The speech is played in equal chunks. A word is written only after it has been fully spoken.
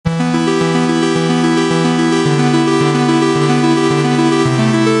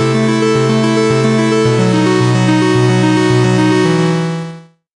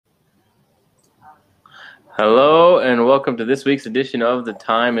welcome to this week's edition of The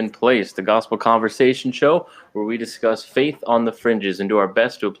Time and Place, the gospel conversation show where we discuss faith on the fringes and do our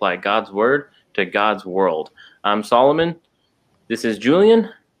best to apply God's word to God's world. I'm Solomon. This is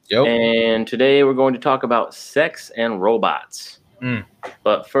Julian. Yep. And today we're going to talk about sex and robots.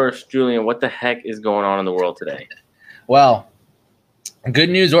 But first, Julian, what the heck is going on in the world today? Well,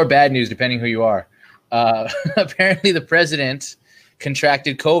 good news or bad news, depending who you are. Apparently the president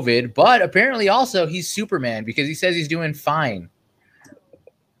contracted COVID, but apparently also he's Superman because he says he's doing fine.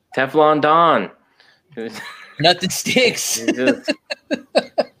 Teflon Don. Nothing sticks.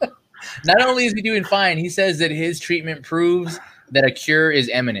 Not only is he doing fine, he says that his treatment proves that a cure is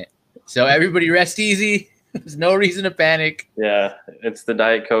imminent. So everybody rest easy. There's no reason to panic. Yeah, it's the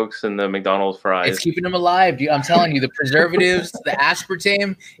Diet Cokes and the McDonald's fries. It's keeping them alive, dude. I'm telling you, the preservatives, the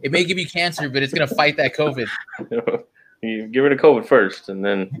aspartame, it may give you cancer, but it's going to fight that COVID. You get rid of COVID first, and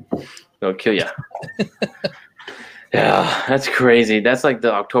then it'll kill you. Yeah, that's crazy. That's like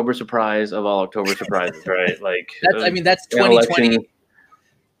the October surprise of all October surprises, right? Like, that's 2020.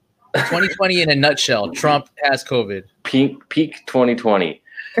 2020 in a nutshell. Trump has COVID. Peak 2020.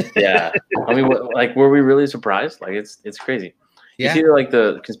 Yeah. I mean, were we really surprised? Like, it's crazy. Yeah. You see, like,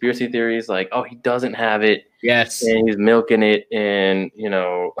 the conspiracy theories, like, oh, he doesn't have it. Yes. And he's milking it, and, you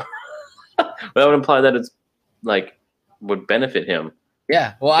know, that would imply that it's, like, would benefit him.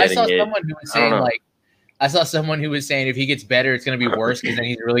 Yeah. Well, I saw someone who was saying if he gets better, it's going to be worse because then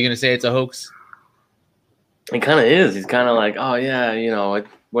he's really going to say it's a hoax. It kind of is. He's kind of like, oh, yeah, you know,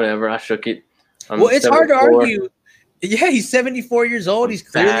 whatever. I shook it. Well, it's hard to argue. Yeah, he's 74 years old. He's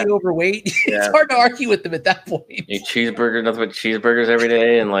clearly overweight. Yeah. It's hard to argue with him at that point. Eat cheeseburger, nothing but cheeseburgers every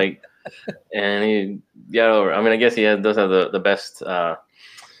day, and he got over. I mean, I guess he does have the best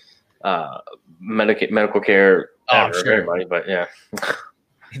medical care. Oh, sure. Everybody, but yeah.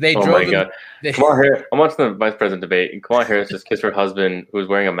 They oh drove my God. Kamala Harris, I'm watching the vice president debate, and Kamala Harris just kissed her husband who was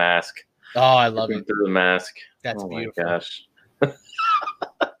wearing a mask. Oh, I love it. Through the mask. That's beautiful. Oh my gosh.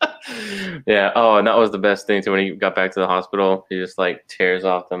 Yeah. Oh, and that was the best thing too. When he got back to the hospital, he just like tears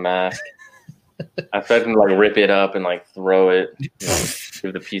off the mask. I expect him to like rip it up and like throw it.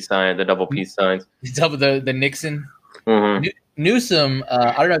 Through the peace sign, the double peace signs. The Nixon. Mm-hmm. Newsom,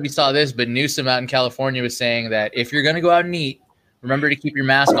 I don't know if you saw this, but Newsom out in California was saying that if you're going to go out and eat, remember to keep your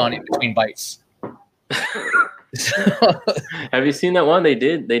mask on in between bites. Have you seen that one? They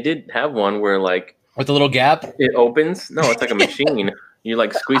did have one where like with a little gap, it opens. No, it's like a machine. You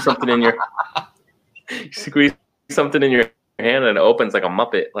like squeeze something in your hand and it opens like a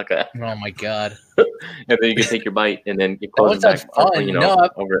Muppet, like a. Oh my God! And then you can take your bite and then you close it back.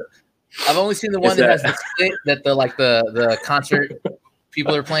 Over it. I've only seen the one that has the split that the concert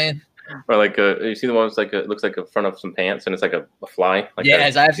people are playing. Or like you see the one that's like it looks like a front of some pants and it's like a fly. Like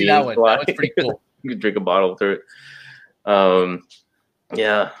yes, I've seen that one. Fly. That was pretty cool. You can drink a bottle through it.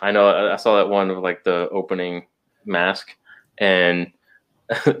 Yeah, I know. I saw that one of like the opening mask, and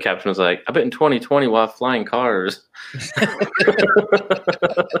the caption was like, "I bet in 2020 we'll have flying cars."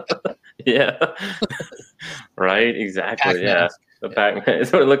 Yeah, right. Exactly. Pac-Man. Yeah, the Pac-Man.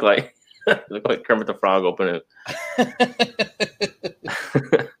 It's what it looked like. It looked like Kermit the Frog opening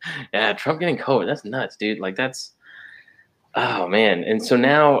it. Yeah, Trump getting COVID. That's nuts, dude. Like that's. Oh man! And so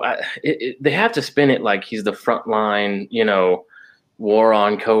now they have to spin it like he's the front line, you know, war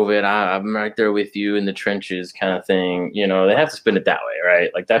on COVID. I'm right there with you in the trenches, kind of thing. You know, they have to spin it that way,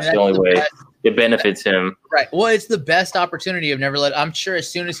 right? Like that's the only way it benefits him. Right. Well, it's the best opportunity. I'm sure as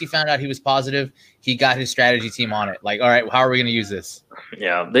soon as he found out he was positive, he got his strategy team on it. Like, all right, how are we going to use this?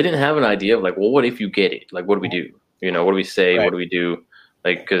 Yeah, they didn't have an idea of like, well, what if you get it? Like, what do we do? You know, what do we say? Right. What do we do?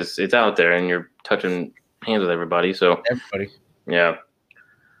 Like, because it's out there and you're touching hands with everybody. So yeah,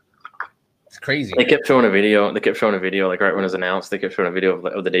 it's crazy. They kept showing a video. Like right when it was announced, they kept showing a video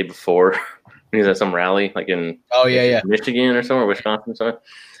of the day before when he was at some rally, like in Michigan or somewhere, Wisconsin or something.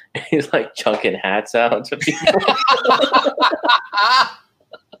 And he's like chunking hats out to people.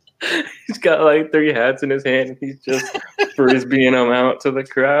 He's got like 3 hats in his hand and he's just frisbeeing them out to the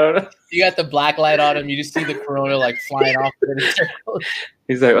crowd. You got the black light on him. You just see the corona like flying off in a circle.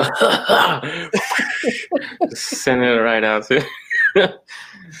 He's like, sending it right out to.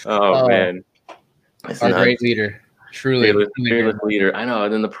 Oh man, our great leader, truly fearless leader. I know.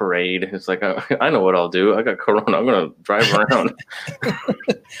 And then the parade, it's like I know what I'll do. I got corona. I'm gonna drive around.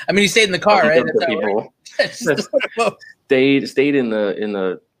 I mean, he stayed in the car, right? Stayed in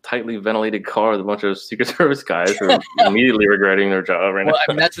the tightly ventilated car with a bunch of Secret Service guys who are immediately regretting their job right now. I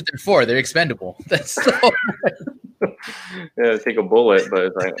mean, that's what they're for. They're expendable. That's yeah, take a bullet, but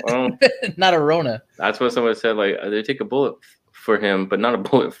it's like, well, not a Rona. That's what someone said. Like, they take a bullet for him, but not a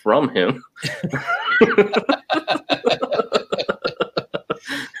bullet from him.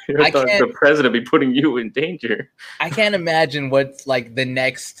 You never thought the president be putting you in danger. I can't imagine what's like the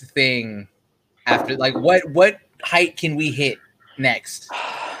next thing after. Like, what height can we hit next?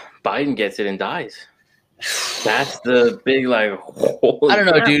 Biden gets it and dies. That's the big like. I don't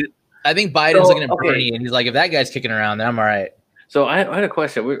know, dude. I think Biden's looking at Bernie, and he's like, if that guy's kicking around, then I'm all right. So I had a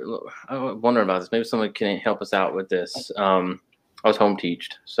question. I wonder about this. Maybe someone can help us out with this. I was home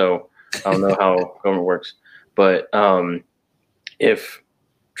teached, so I don't know how government works. But if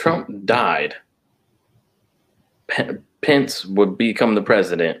Trump died, Pence would become the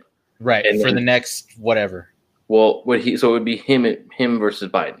president, right? And for the next whatever. Well, would he? So it would be him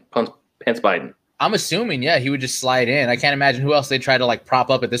versus Biden. Pence Biden. I'm assuming, yeah, he would just slide in. I can't imagine who else they'd try to like prop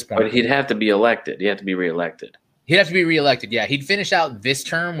up at this point. But he'd have to be elected. He'd have to be reelected. He'd have to be reelected. Yeah, he'd finish out this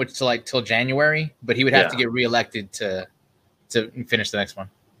term, which to like till January, but he would have to get reelected to finish the next one.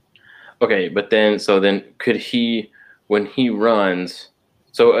 Okay, but then could he, when he runs,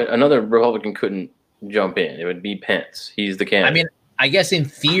 so another Republican couldn't jump in. It would be Pence. He's the candidate. I mean, I guess in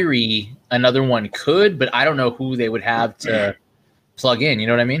theory another one could, but I don't know who they would have to plug in. You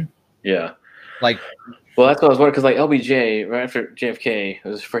know what I mean? Yeah. Like, well, that's what I was wondering, because like LBJ, right after JFK, it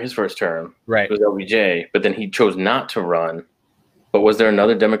was for his first term. Right. It was LBJ, but then he chose not to run. But was there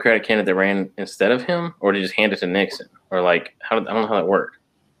another Democratic candidate that ran instead of him, or did he just hand it to Nixon? Or like, I don't know how that worked.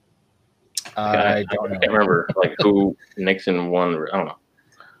 I don't know. I can't remember like who Nixon won. I don't know.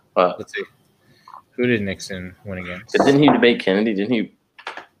 Let's see. Who did Nixon win against? Didn't he debate Kennedy? Didn't he?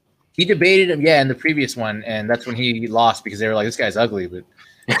 He debated him, yeah, in the previous one, and that's when he lost because they were like, "This guy's ugly." But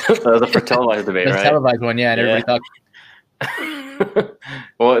that was a televised debate, right? Televised one, yeah, and everybody thought.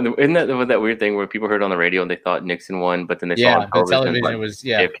 Well, isn't that weird thing where people heard on the radio and they thought Nixon won, but then they saw on television like, was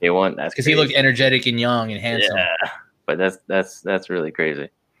JFK won. That's because he looked energetic and young and handsome. Yeah, but that's really crazy.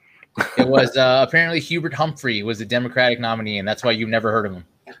 It was apparently Hubert Humphrey was the Democratic nominee, and that's why you've never heard of him.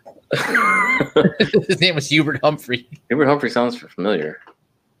 His name was Hubert Humphrey. Hubert Humphrey sounds familiar,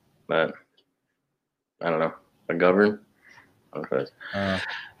 but I don't know. McGovern.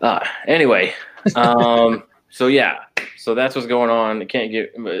 Anyway, so yeah, so that's what's going on. It can't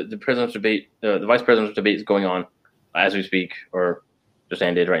get the president's debate. The vice president's debate is going on as we speak, or just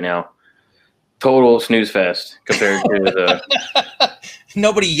ended right now. Total snooze fest compared to the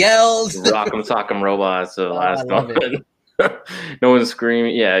nobody yells. Rock'em Sock'em Robots the last one. No one's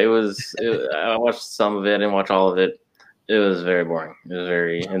screaming. Yeah, it was. I watched some of it. I didn't watch all of it. It was very boring. It was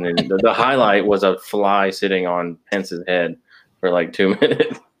very. And then the highlight was a fly sitting on Pence's head for like 2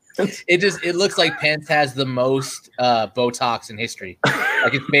 minutes. It looks like Pence has the most Botox in history.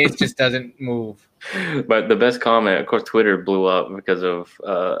 Like his face just doesn't move. But the best comment, of course, Twitter blew up because of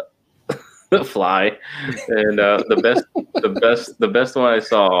the fly, and the best one I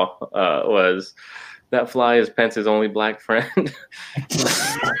saw was that fly is Pence's only black friend.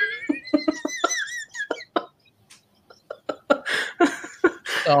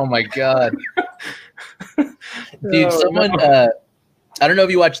 Oh my god, dude! Someone, I don't know if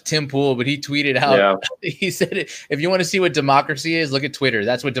you watched Tim Pool, but he tweeted out. Yeah. He said, "If you want to see what democracy is, look at Twitter.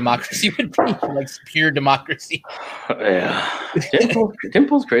 That's what democracy would be, like pure democracy." Yeah, Tim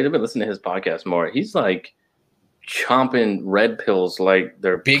Pool's crazy. I've been listening to his podcast more. He's like chomping red pills like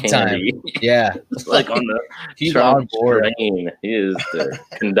they're big candy. Time. Yeah, like on the he's Trump on board. Train. He is the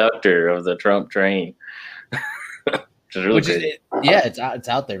conductor of the Trump train. Which is really it's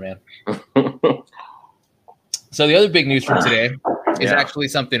out there, man. So the other big news from today is actually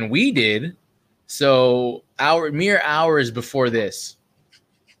something we did. So mere hours before this,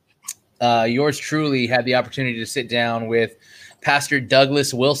 yours truly had the opportunity to sit down with Pastor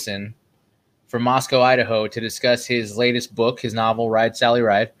Douglas Wilson from Moscow, Idaho, to discuss his latest book, his novel, Ride, Sally,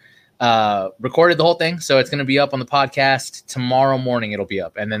 Ride. Recorded the whole thing, so it's going to be up on the podcast tomorrow morning. It'll be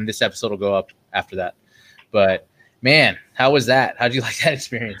up, and then this episode will go up after that. But man, how was that? How'd you like that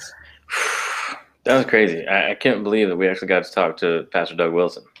experience? That was crazy. I can't believe that we actually got to talk to Pastor Doug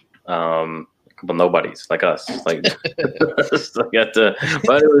Wilson. A couple nobodies like us. Like, but it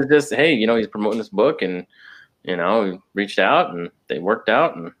was just, hey, he's promoting this book, and we reached out and they worked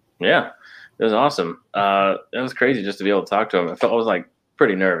out, and yeah, it was awesome. It was crazy just to be able to talk to him. I was like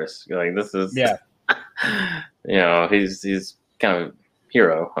pretty nervous. Like, this is, he's kind of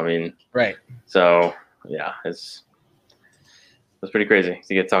hero. I mean, right. So yeah, it was pretty crazy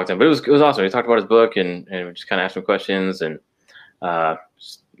to get to talk to him, but it was awesome. He talked about his book and we just kind of asked him questions and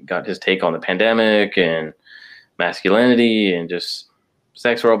got his take on the pandemic and masculinity and just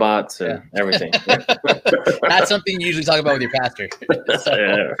sex robots and everything. Not something you usually talk about with your pastor. So,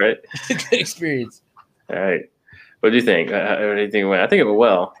 yeah, right. Good experience. All right. What do you think? What do you think it went? I think it went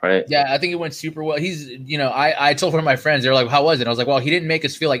well, right? Yeah, I think it went super well. He's, I told one of my friends, they were like, "How was it?" And I was like, "Well, he didn't make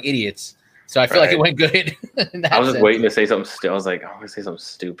us feel like idiots, so I feel like it went good." I was just waiting to say something. I was like, I'm gonna say something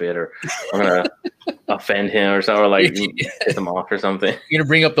stupid, or I'm gonna offend him, or something, or like piss him off, or something. You're gonna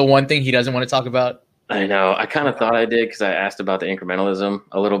bring up the one thing he doesn't want to talk about. I know. I kind of thought I did because I asked about the incrementalism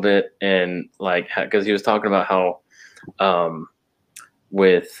a little bit, and like because he was talking about how,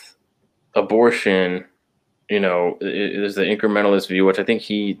 with abortion, there's the incrementalist view, which I think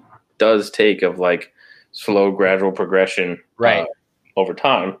he does take of like slow, gradual progression, right, over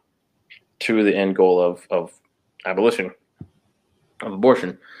time to the end goal of abolition of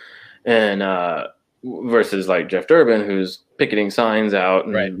abortion, and versus like Jeff Durbin, who's picketing signs out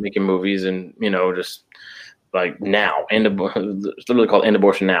and making movies, and just like now, it's literally called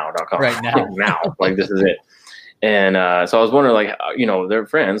endabortionnow.com. Right now, like this is it. And so I was wondering, like, they're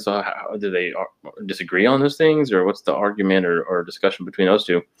friends. So how, do they disagree on those things, or what's the argument or discussion between those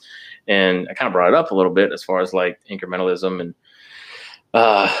two? And I kind of brought it up a little bit as far as like incrementalism,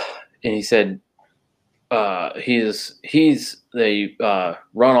 and he said they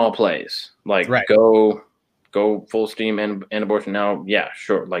run all plays, like go full steam and abortion now. Yeah,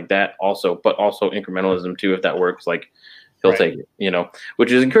 sure, like that also, but also incrementalism too, if that works. Like he'll take it,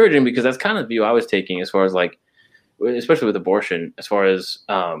 which is encouraging, because that's kind of the view I was taking as far as like, especially with abortion, as far as,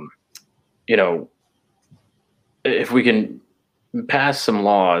 if we can pass some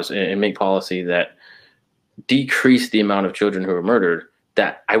laws and make policy that decrease the amount of children who are murdered,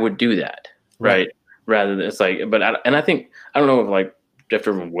 that I would do that. Right. Rather than it's like, I think, I don't know if like Jeff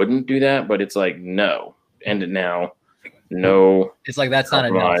Durbin wouldn't do that, but it's like, no, end it now. No. It's like, that's not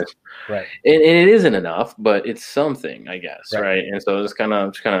enough. Right. And it isn't enough, but it's something, I guess. Right. And so it's kind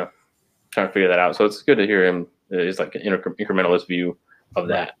of trying to figure that out. So it's good to hear him. It's like an incrementalist view of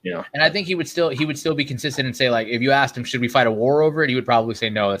that, And I think he would still be consistent and say, like, if you asked him, should we fight a war over it? He would probably say,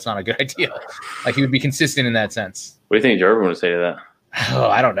 no, that's not a good idea. Like, he would be consistent in that sense. What do you think Durbin would say to that? Oh,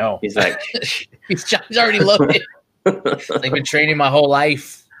 I don't know. He's like, he's already loaded. I've been training my whole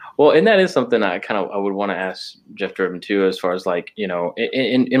life. Well, and that is something I would want to ask Jeff Durbin too, as far as like,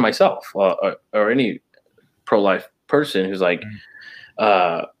 in myself or any pro-life person who's like,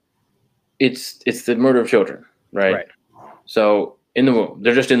 it's the murder of children. Right. So in the womb,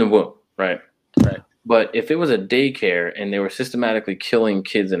 they're just in the womb. Right. But if it was a daycare and they were systematically killing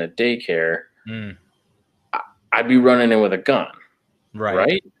kids in a daycare, I'd be running in with a gun.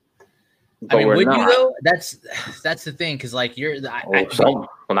 Right. But I mean, would you though? That's the thing, because like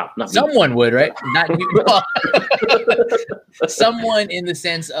someone would, right? Not you. Someone in the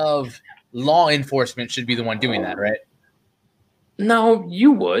sense of law enforcement should be the one doing that, right? No,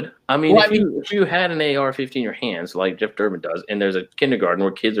 you would. I mean, if you had an AR-15 in your hands, like Jeff Durbin does, and there's a kindergarten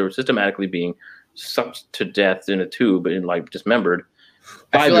where kids are systematically being sucked to death in a tube and like dismembered,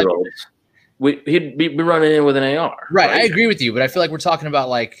 5-year-olds, he'd be running in with an AR. Right. I agree with you, but I feel like we're talking about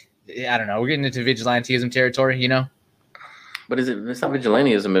like, I don't know, we're getting into vigilantism territory, But it's not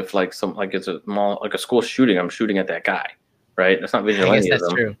vigilantism if like it's a school shooting, I'm shooting at that guy, right? That's not vigilantism. I guess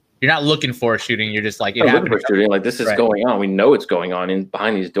that's true. You're not looking for a shooting. You're just like, looking for a shooting. Like, this is going on. We know it's going on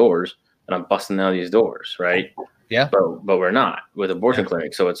behind these doors, and I'm busting out these doors, right? Yeah. But we're not with abortion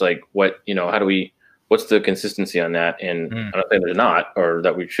clinics. So it's like, what's the consistency on that? And I'm not saying there's not, or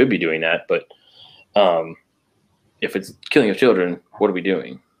that we should be doing that, but if it's killing of children, what are we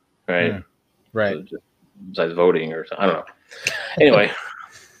doing? Right. Right. So besides voting or something. I don't know. Anyway,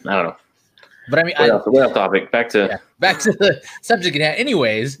 I don't know. But I mean, we're off topic. Back to the subject at hand.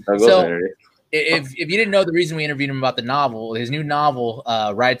 Anyways, so if you didn't know, the reason we interviewed him about the novel, his new novel,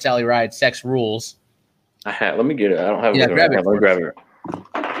 Ride Sally Ride, Sex Rules. Let me get it. I don't have it. Grab it. Let me grab it.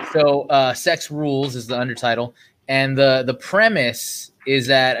 So, Sex Rules is the undertitle, and the premise is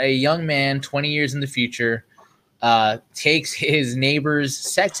that a young man, 20 years in the future, takes his neighbor's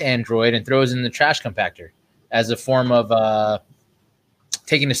sex android and throws it in the trash compactor as a form of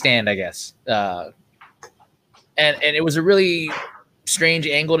taking a stand, I guess. And it was a really strange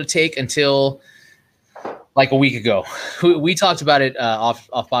angle to take until like a week ago. We talked about it off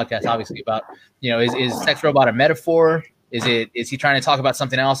podcast, obviously, about, is sex robot a metaphor? Is he trying to talk about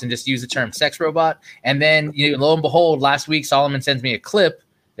something else and just use the term sex robot? And then, lo and behold, last week, Solomon sends me a clip.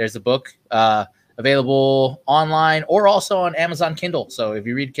 There's the book available online or also on Amazon Kindle. So if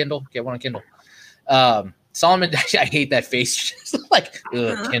you read Kindle, get one on Kindle. Solomon, I hate that face. Just like,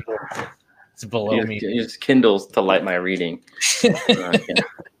 ugh, Kindle. It's below me. Use Kindles to light my reading.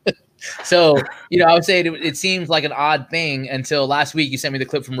 So, I would say it seems like an odd thing until last week you sent me the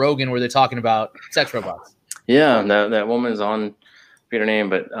clip from Rogan where they're talking about sex robots. Yeah, that woman's on forget her name,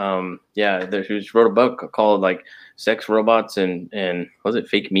 but yeah, she wrote a book called like Sex Robots and was it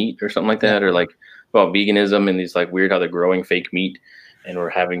Fake Meat or something like that, or like about veganism and these like weird how they're growing fake meat and we're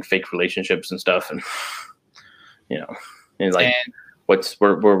having fake relationships and stuff, and you know, and like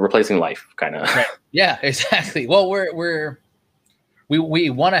we're replacing life, kind of. Right. Yeah, exactly. Well, we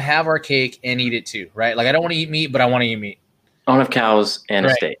want to have our cake and eat it too, right? Like I don't want to eat meat, but I want to eat meat. I want to have cows and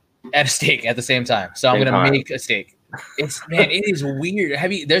a steak. And a steak at the same time. So I'm gonna make a steak. It is weird.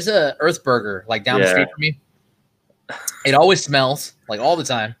 There's a Earth Burger like down the street from me. It always smells like all the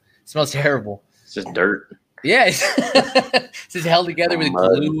time. It smells terrible. It's just dirt. Yeah, it's just held together with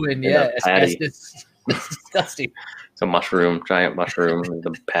glue and asbestos. It's disgusting. It's a giant mushroom,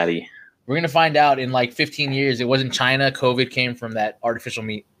 the patty. We're gonna find out in like 15 years. It wasn't China. COVID came from that artificial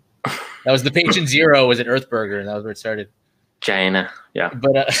meat. That was the patient zero. Was at Earth Burger, and that was where it started. China, yeah.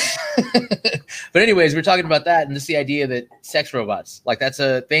 But but anyways, we're talking about that, and this is the idea that sex robots, like that's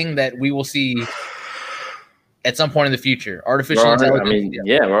a thing that we will see at some point in the future. Artificial intelligence. I mean,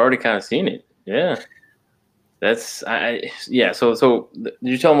 we're already kind of seeing it. Yeah. That's So did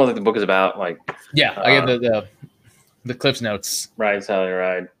you tell them what the book is about? Like, I get the Cliff's Notes. Ride, Sally,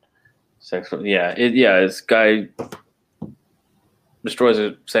 Ride. Sex. This guy destroys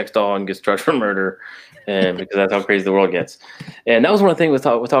a sex doll and gets charged for murder, and because that's how crazy the world gets. And that was one of the things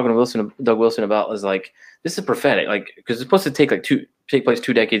we're talking to Doug Wilson about was like this is prophetic, like because it's supposed to take place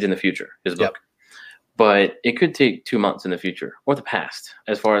 2 decades in the future. His book. But it could take 2 months in the future or the past,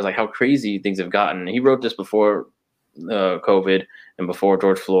 as far as like how crazy things have gotten. He wrote this before COVID and before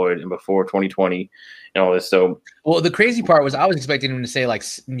George Floyd and before 2020 and all this. So, well, the crazy part was I was expecting him to say like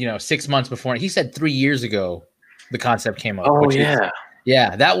 6 months before. He said 3 years ago the concept came up. Oh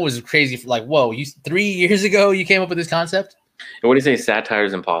yeah, that was crazy. Like, whoa, 3 years ago you came up with this concept? And what do you say? Satire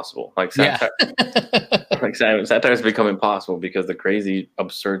is impossible. Like satire, satire has become impossible because the crazy,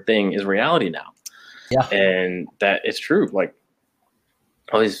 absurd thing is reality now. Yeah, and that it's true. Like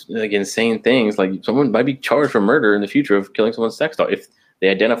all these like insane things. Like someone might be charged for murder in the future of killing someone's sex doll if they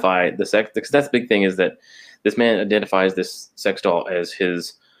identify the sex. Because that's the big thing is that this man identifies this sex doll as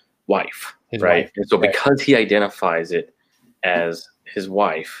his wife, right? And so because he identifies it as his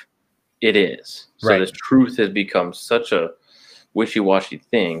wife, it is. So this truth has become such a wishy-washy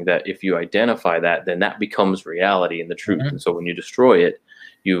thing that if you identify that, then that becomes reality and the truth. Mm-hmm. And so when you destroy it,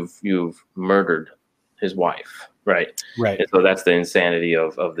 you've murdered his wife, right? And so that's the insanity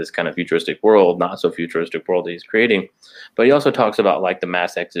of this kind of futuristic world, not so futuristic world that he's creating. But he also talks about like the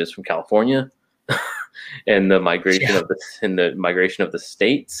mass exodus from California and the migration of the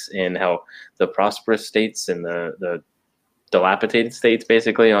states and how the prosperous states and the dilapidated states,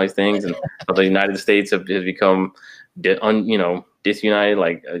 basically, and all these things, and how the United States has become disunited,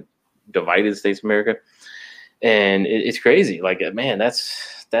 like divided states of America. And it's crazy. Like, man,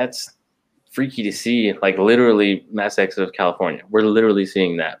 that's freaky to see, like literally mass exodus of California. We're literally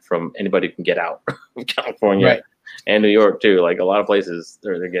seeing that from anybody who can get out of California and New York too. Like a lot of places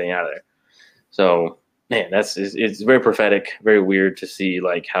they're getting out of there. So man, it's very prophetic, very weird to see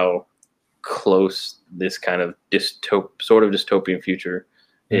like how close this kind of dystopian future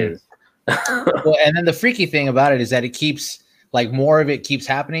is. Well, and then the freaky thing about it is that it keeps like more of it keeps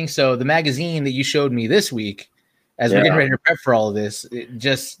happening. So the magazine that you showed me this week, as we're getting ready to prep for all of this,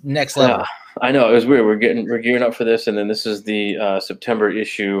 just next level. I know it was weird. We're gearing up for this, and then this is the September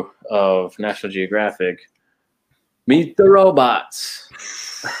issue of National Geographic. Meet the Robots,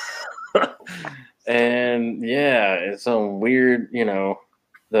 and it's some weird,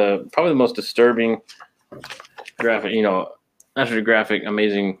 probably the most disturbing graphic, National Geographic,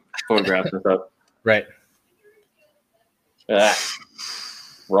 amazing photographs and stuff. Right.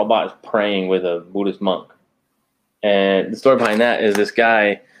 Robots praying with a Buddhist monk. And the story behind that is this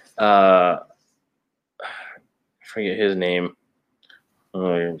guy, I forget his name.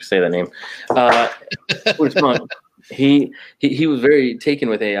 Oh, say that name. Buddhist monk. He was very taken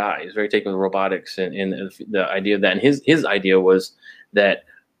with AI. He was very taken with robotics and the idea of that. And his idea was that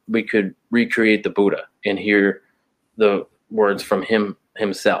we could recreate the Buddha and hear the words from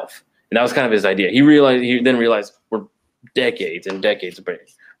himself. And that was kind of his idea. He then realized we're decades and decades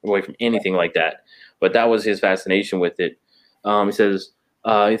away from anything like that. But that was his fascination with it. He says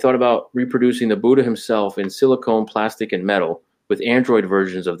he thought about reproducing the Buddha himself in silicone, plastic, and metal with android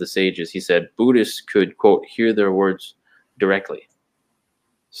versions of the sages. He said Buddhists could, quote, hear their words directly.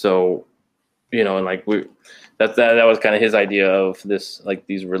 So, and like that was kind of his idea of this, like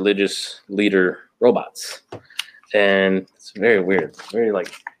these religious leader robots. And it's very weird, very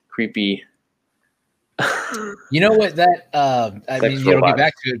like creepy. You know what that I mean, you don't get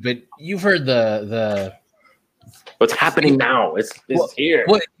back to it, but you've heard the What's happening now? It's here.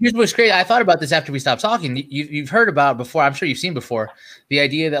 Well, here's what's great. I thought about this after we stopped talking. You've heard about before. I'm sure you've seen before the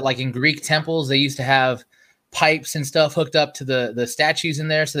idea that like in Greek temples they used to have pipes and stuff hooked up to the statues in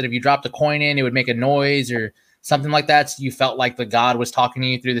there, so that if you dropped a coin in, it would make a noise or something like that. So you felt like the god was talking to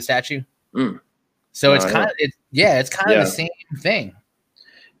you through the statue. So it's kind of the same thing.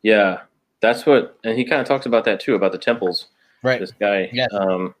 Yeah, that's what, and he kind of talks about that too, about the temples. Right. This guy,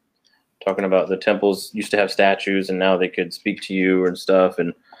 talking about the temples used to have statues, and now they could speak to you and stuff, and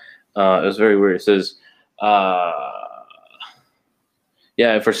it was very weird. It says,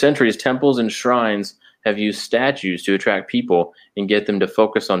 for centuries, temples and shrines have used statues to attract people and get them to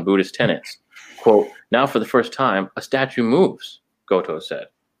focus on Buddhist tenets. Quote, now for the first time, a statue moves, Goto said.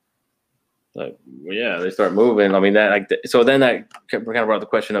 Like, yeah, they start moving. I mean, so then that kind of brought up the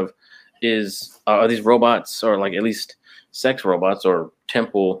question of, are these robots, or like at least sex robots or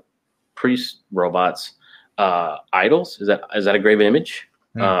temple priest robots, idols? Is that a graven image?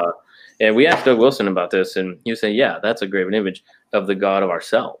 And we asked Doug Wilson about this, and he was saying, yeah, that's a graven image of the god of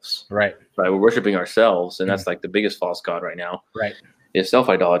ourselves. Right. We're worshiping ourselves, and that's like the biggest false god right now. Right. Is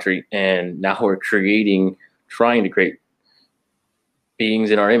self-idolatry, and now we're trying to create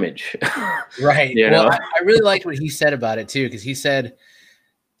beings in our image. Right. Well, I really liked what he said about it too, because he said,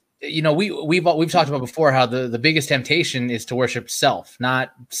 we've talked about before how the biggest temptation is to worship self,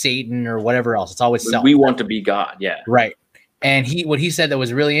 not Satan or whatever else. It's always self. We want to be God. Yeah. Right. And what he said that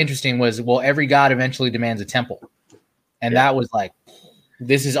was really interesting was, well, every god eventually demands a temple. And that was like,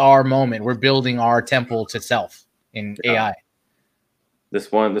 this is our moment. We're building our temple to self in AI.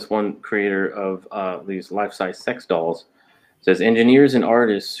 This one creator of these life-size sex dolls says, engineers and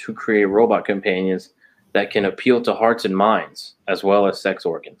artists who create robot companions that can appeal to hearts and minds as well as sex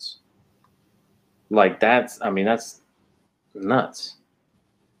organs. Like that's nuts.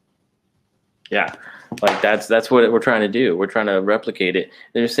 Yeah. Like that's what we're trying to do. We're trying to replicate it.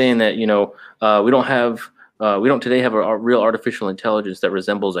 They're saying that, we don't today have a real artificial intelligence that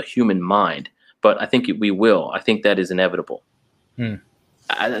resembles a human mind, but I think we will. I think that is inevitable.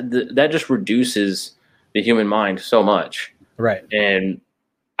 That just reduces the human mind so much. Right. And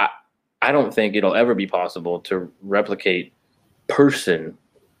I don't think it'll ever be possible to replicate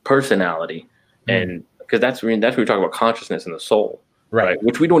personality. And because that's where we talk about consciousness and the soul. Right.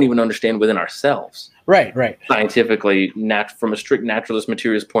 Which we don't even understand within ourselves. Right. Scientifically, from a strict naturalist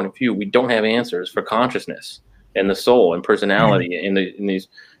materialist point of view, we don't have answers for consciousness and the soul and personality and these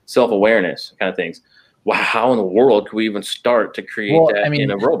self-awareness kind of things. Wow, how in the world could we even start to create in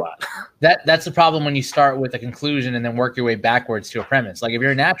a robot? That's the problem when you start with a conclusion and then work your way backwards to a premise. Like if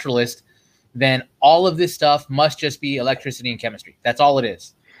you're a naturalist, then all of this stuff must just be electricity and chemistry. That's all it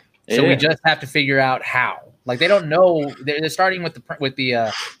is. So we just have to figure out how. Like they don't know. They're starting with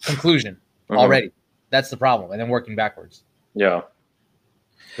the conclusion already. That's the problem, and then working backwards. Yeah.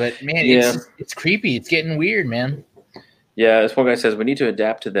 But man, it's creepy. It's getting weird, man. Yeah, this one guy says we need to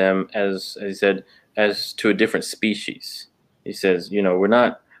adapt to them as he said, as to a different species. He says, we're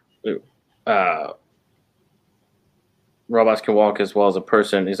not robots can walk as well as a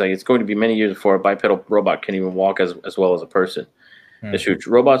person. He's like, it's going to be many years before a bipedal robot can even walk as well as a person. It's true.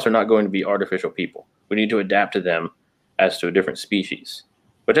 Robots are not going to be artificial people. We need to adapt to them as to a different species,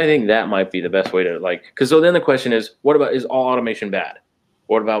 which I think that might be the best way to because so then the question is, is all automation bad?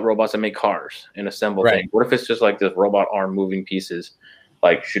 What about robots that make cars and assemble things? What if it's just like this robot arm moving pieces?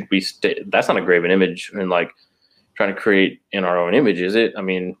 Like, should we that's not a graven image and trying to create in our own image, is it? I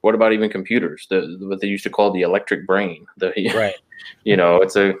mean, what about even computers? What they used to call the electric brain.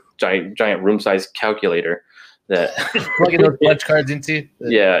 It's a giant room-sized calculator that plugging those punch cards into.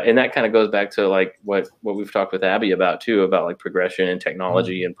 Yeah, and that kind of goes back to what we've talked with Abby about too, about progression and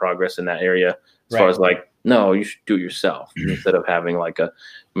technology and progress in that area. As far as no, you should do it yourself instead of having a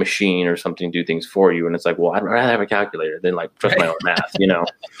machine or something do things for you. And it's well, I'd rather have a calculator than trust my own math,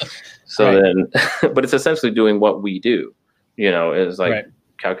 So then, but it's essentially doing what we do, is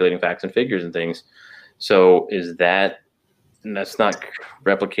calculating facts and figures and things. So that's not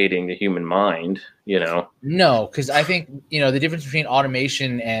replicating the human mind, No, because I think, the difference between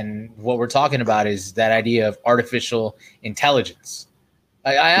automation and what we're talking about is that idea of artificial intelligence.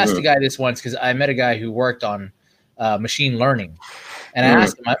 I asked a guy this once because I met a guy who worked on machine learning. And I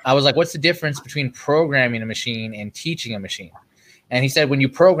asked him, I was like, what's the difference between programming a machine and teaching a machine? And he said, when you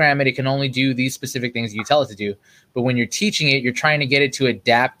program it, it can only do these specific things you tell it to do. But when you're teaching it, you're trying to get it to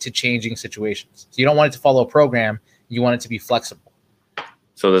adapt to changing situations. So you don't want it to follow a program. You want it to be flexible.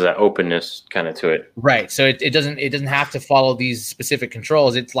 So there's that openness kind of to it. Right. So it doesn't have to follow these specific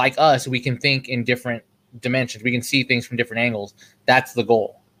controls. It's like us. We can think in different dimensions. We can see things from different angles. That's the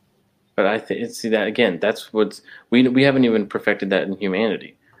goal. But I see that again. That's what's we haven't even perfected that in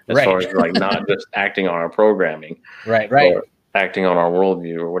humanity, as Right. far as like not just acting on our programming Right. or acting on our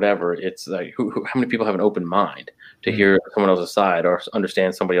worldview or whatever. It's like how many people have an open mind to hear someone else's side or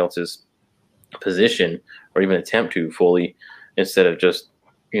understand somebody else's position or even attempt to fully, instead of just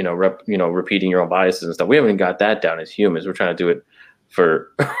repeating your own biases and stuff. We haven't got that down as humans. We're trying to do it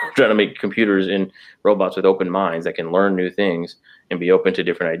for trying to make computers and robots with open minds that can learn new things and be open to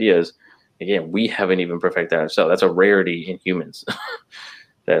different ideas. Again, we haven't even perfected that ourselves. That's a rarity in humans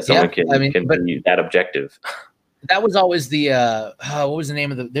that someone can be that objective. That was always the what was the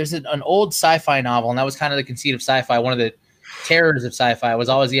name of there's an old sci-fi novel, and that was kind of the conceit of sci-fi. One of the terrors of sci-fi was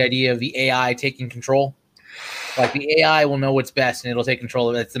always the idea of the AI taking control. Like the AI will know what's best and it'll take control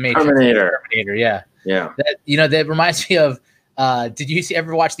of it. That's the Matrix. Terminator, yeah. That reminds me of did you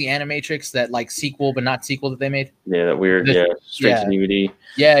ever watch the Animatrix, that like sequel but not sequel that they made? Yeah, that weird, straight to DVD.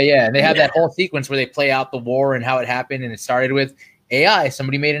 Yeah, and they have that whole sequence where they play out the war and how it happened, and it started with AI.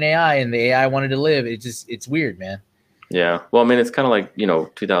 Somebody made an AI and the AI wanted to live. It's weird, man. Yeah. Well, I mean, it's kind of like,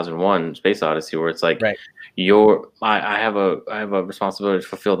 2001 Space Odyssey, where it's like, I have a responsibility to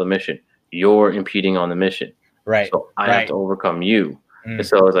fulfill the mission. You're impeding on the mission. Right. So I have to overcome you. And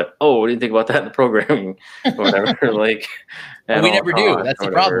so I was like, oh, what do you think about that in the programming or whatever? Like, we never do. That's the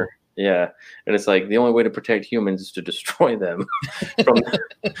problem. Yeah. And it's like the only way to protect humans is to destroy them,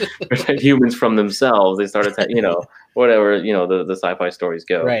 protect humans from themselves. They started, whatever, the sci-fi stories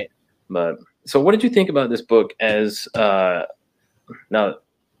go. Right. But so what did you think about this book as now,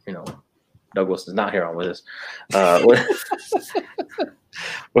 Doug Wilson's not here on with us.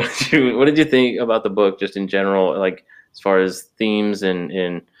 What did you think about the book just in general, like as far as themes and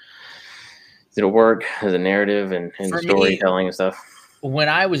did it work as a narrative and storytelling and stuff? When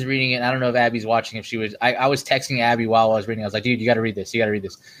I was reading it, I don't know if Abby's watching. If she was, I was texting Abby while I was reading. I was like, dude, you got to read this. You got to read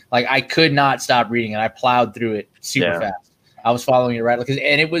this. Like, I could not stop reading it. I plowed through it super fast. I was following it right.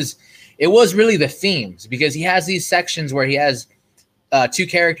 And it was really the themes, because he has these sections where he has two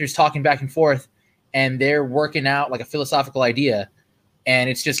characters talking back and forth, and they're working out like a philosophical idea.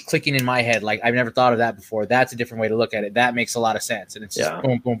 And it's just clicking in my head. Like, I've never thought of that before. That's a different way to look at it. That makes a lot of sense. And it's just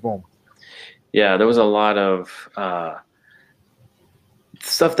boom, boom, boom. Yeah, there was a lot of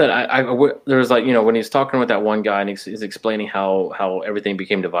stuff that there was, like, when he's talking with that one guy and he's explaining how everything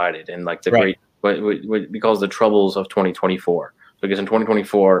became divided and like the great what we call the troubles of 2024. Because in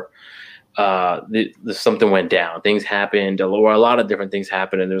 2024, something went down. Things happened, or a lot of different things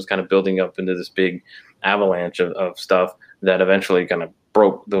happened, and it was kind of building up into this big avalanche of stuff that eventually kind of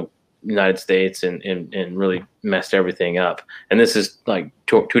broke the United States and really messed everything up. And this is like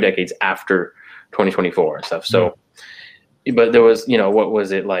two decades after 2024 and stuff. So, but there was, what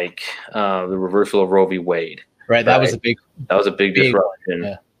was it like? The reversal of Roe v. Wade. Right. That was a big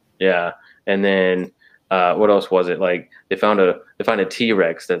disruption. Yeah. And then what else was it? Like they found a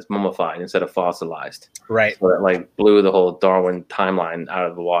T-Rex that's mummified instead of fossilized. Right. So that like blew the whole Darwin timeline out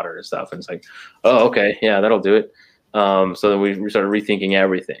of the water and stuff. And it's like, oh, okay, yeah, that'll do it. So then we started rethinking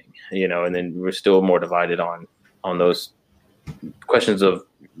everything, and then we're still more divided on those questions of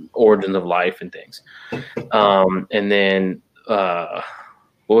origins of life and things. And then what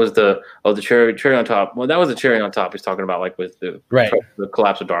was the cherry on top? Well, that was the cherry on top. He's talking about like with the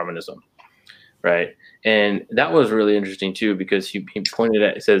collapse of Darwinism. Right. And that was really interesting too, because he pointed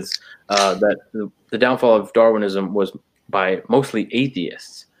at, it says that the downfall of Darwinism was by mostly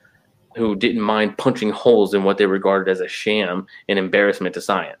atheists who didn't mind punching holes in what they regarded as a sham and embarrassment to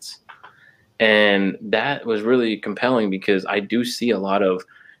science. And that was really compelling, because I do see a lot of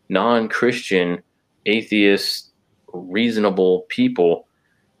non-Christian, atheist, reasonable people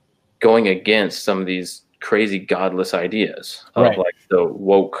going against some of these crazy godless ideas of like the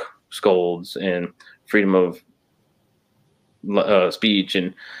woke scolds and freedom of speech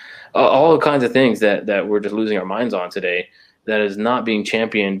and all kinds of things that we're just losing our minds on today, that is not being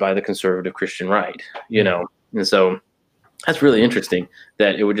championed by the conservative Christian right, And so that's really interesting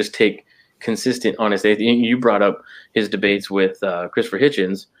that it would just take consistent, honest atheism. You brought up his debates with Christopher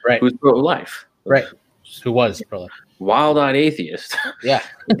Hitchens, who's pro-life. Who was pro-life. Wild-eyed atheist. Yeah.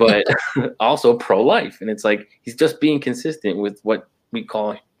 But also pro-life. And it's like he's just being consistent with what we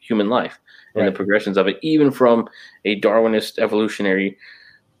call human life and the progressions of it, even from a Darwinist evolutionary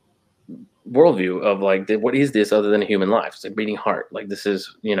worldview of like, what is this other than a human life? It's like beating heart. Like this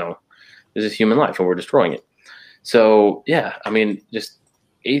is human life, and we're destroying it. So yeah, I mean, just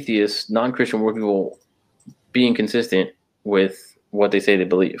atheists, non-Christian people being consistent with what they say they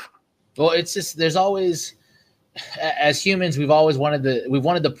believe. Well, it's just, there's always, as humans, we've always wanted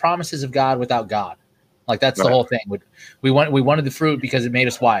the promises of God without God. Like that's the whole thing. We wanted the fruit because it made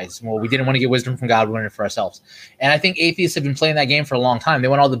us wise. Well, we didn't want to get wisdom from God. We wanted it for ourselves. And I think atheists have been playing that game for a long time. They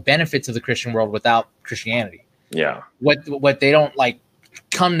want all the benefits of the Christian world without Christianity. Yeah. What they don't like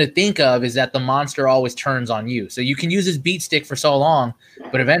come to think of is that the monster always turns on you. So you can use this beat stick for so long,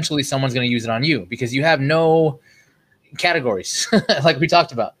 but eventually someone's going to use it on you because you have no categories, like we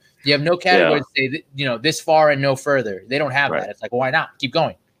talked about. You have no categories to say that, you know, this far and no further. They don't have that. It's like, well, why not? Keep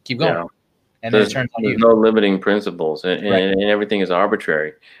going. Yeah. And then it turns on you. There's no limiting principles, and everything is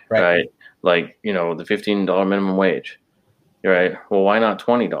arbitrary, right? Like, you know, the $15 minimum wage, right? Well, why not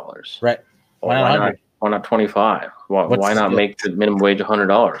 $20? Right. Why not 25? Why not make the minimum wage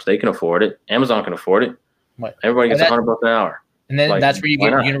 $100? They can afford it. Amazon can afford it. Right. Everybody gets $100 an hour. And then that's where you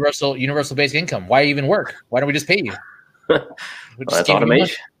get universal basic income. Why even work? Why don't we just pay you? That's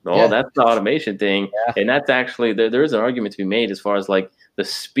automation. That's the automation thing. Yeah. And that's actually there is an argument to be made as far as like the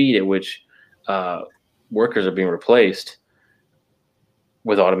speed at which workers are being replaced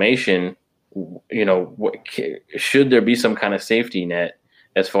with automation. You know, should there be some kind of safety net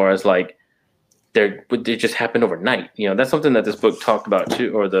as far as like it just happened overnight? You know, that's something that this book talked about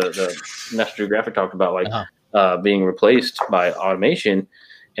too, or the National Geographic talked about, like being replaced by automation.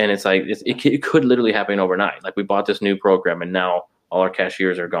 And it's like it could literally happen overnight. Like we bought this new program, and now all our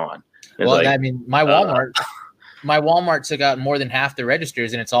cashiers are gone. Well, like, I mean, my Walmart took out more than half the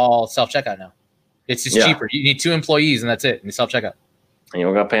registers, and it's all self-checkout now. It's just cheaper. You need 2 employees, and that's it. And it's self-checkout. And you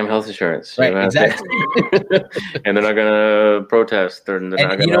don't got to pay them health insurance. Right, exactly. And they're not going to protest. You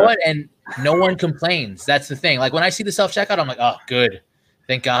know what? And no one complains. That's the thing. Like when I see the self-checkout, I'm like, oh, good.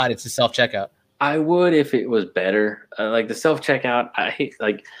 Thank God it's a self-checkout. I would if it was better. Like the self-checkout, I hate,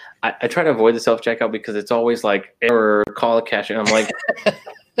 like, I try to avoid the self-checkout because it's always like error, call a cashier. I'm like,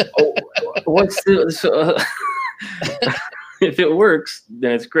 oh, what's this? If it works,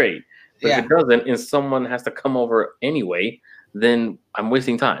 then it's great. But if it doesn't, and someone has to come over anyway, then I'm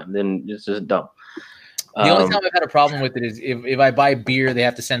wasting time. Then it's just dumb. The only time I've had a problem with it is if I buy beer, they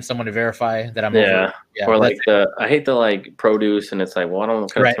have to send someone to verify that I'm over. Yeah, or like I hate the like produce, and it's like, well, I don't know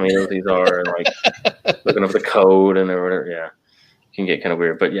what kind of tomatoes these are, and like looking up the code and whatever. Yeah, it can get kind of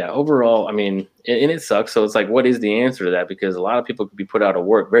weird. But yeah, overall, I mean, and it sucks. So it's like, what is the answer to that? Because a lot of people could be put out of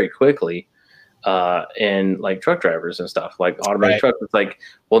work very quickly, and like truck drivers and stuff, like automated trucks. It's like,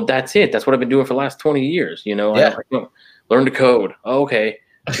 well, that's it. That's what I've been doing for the last 20 years. You know, I learn to code. Oh, okay,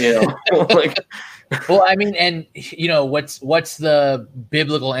 you know, like. Well, I mean, and you know, what's the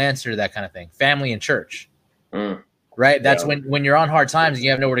biblical answer to that kind of thing? Family and church, right? That's when you're on hard times and you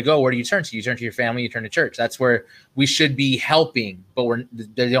have nowhere to go. Where do you turn to? You turn to your family. You turn to church. That's where we should be helping, but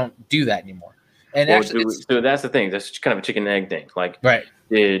they don't do that anymore. And actually, so that's the thing. That's kind of a chicken and egg thing. Like,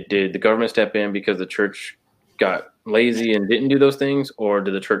 did the government step in because the church got lazy and didn't do those things, or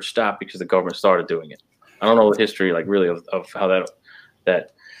did the church stop because the government started doing it? I don't know the history, like really, of how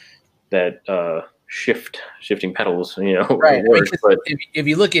that shifting pedals, you know, works. But if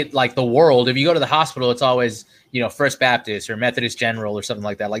you look at like the world, if you go to the hospital, it's always, you know, First Baptist or Methodist General or something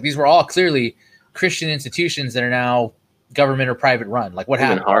like that. Like these were all clearly Christian institutions that are now government or private run. Like what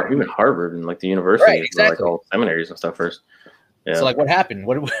happened? Even Harvard and like the university, like all seminaries and stuff first. Yeah. So like what happened?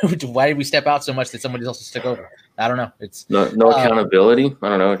 Why did we step out so much that somebody else took over? I don't know. It's no accountability. I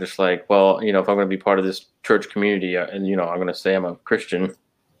don't know. Just like, well, you know, if I'm going to be part of this church community and, you know, I'm going to say I'm a Christian.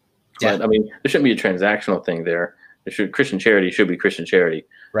 But I mean, there shouldn't be a transactional thing there. Christian charity should be Christian charity,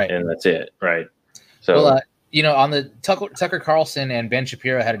 right? And that's it, right? So, well, you know, on the Tucker Carlson and Ben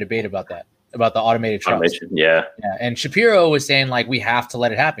Shapiro had a debate about that, about the automated trucks. Yeah. And Shapiro was saying like we have to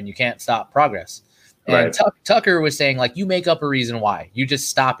let it happen. You can't stop progress. And Tucker was saying like you make up a reason why. You just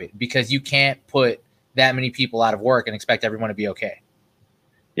stop it because you can't put that many people out of work and expect everyone to be okay.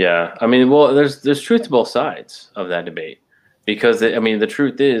 Yeah, I mean, well, there's truth to both sides of that debate. Because, I mean, the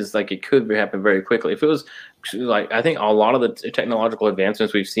truth is, like, it could happen very quickly. If it was, like, I think a lot of the technological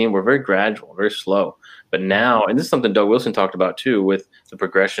advancements we've seen were very gradual, very slow. But now, and this is something Doug Wilson talked about, too, with the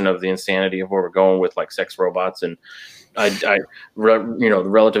progression of the insanity of where we're going with, like, sex robots and, you know, the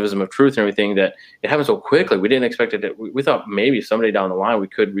relativism of truth and everything, that it happened so quickly. We didn't expect it. We thought maybe someday down the line we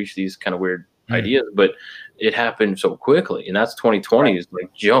could reach these kind of weird ideas. But it happened so quickly. And that's 2020 is,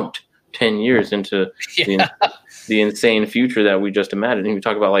 like, jumped 10 years into the insane future that we just imagined. And we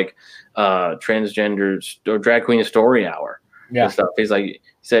talk about like transgender or drag queen story hour and stuff. He's like, he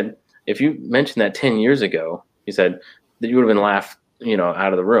said, if you mentioned that 10 years ago, he said that you would have been laughed, you know,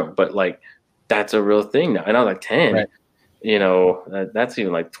 out of the room. But like, that's a real thing now. And I was like 10, you know, that's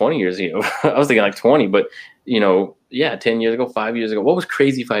even like 20 years ago. I was thinking like 20, but you know, 10 years ago, 5 years ago, what was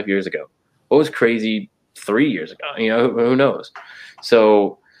crazy 5 years ago? What was crazy 3 years ago? You know, who knows?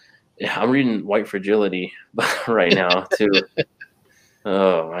 So Yeah, I'm reading White Fragility right now too.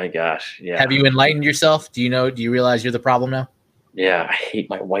 Oh my gosh. Yeah. Have you enlightened yourself? Do you realize you're the problem now? Yeah, I hate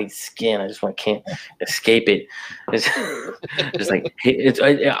my white skin. I just can't escape it. It's just like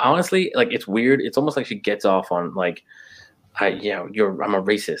honestly, like, it's weird. It's almost like she gets off on like, I'm a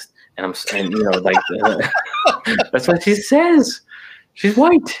racist, and like that's what she says. She's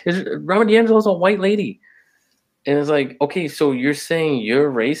white. Robin DiAngelo's a white lady, and it's like, okay, so you're saying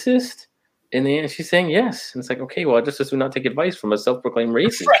you're racist? And then she's saying yes. And it's like, okay, well, I just do not take advice from a self-proclaimed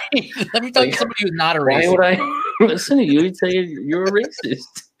racist. Right. Let me talk to somebody who's not a racist. Why would I listen to you and say you're a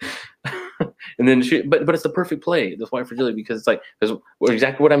racist? And then but it's the perfect play, this white fragility, because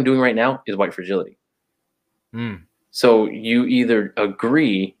exactly what I'm doing right now is white fragility. So you either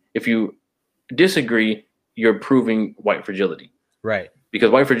agree. If you disagree, you're proving white fragility. Right.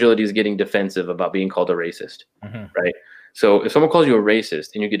 Because white fragility is getting defensive about being called a racist. Right. So if someone calls you a racist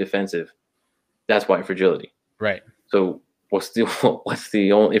and you get defensive, that's white fragility. Right. So what's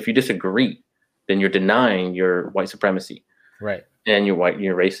the only, if you disagree, then you're denying your white supremacy. Right. And your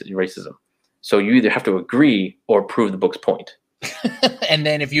racism. So you either have to agree or prove the book's point. And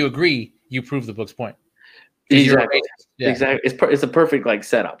then if you agree, you prove the book's point. Exactly. Yeah. Exactly. It's a perfect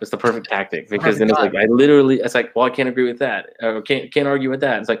setup. It's the perfect tactic, because then it's like, well, I can't agree with that. Can't argue with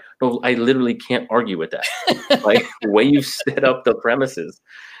that. It's like, no, I literally can't argue with that. Like, the way you set up the premises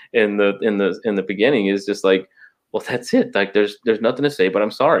in the beginning is just like, well, that's it. Like, there's nothing to say, but I'm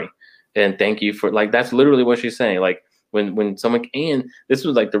sorry. And thank you for, like, that's literally what she's saying. Like, when someone, and this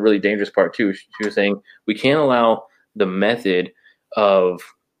was like the really dangerous part too. She was saying, we can't allow the method of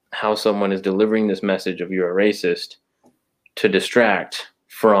how someone is delivering this message of you're a racist to distract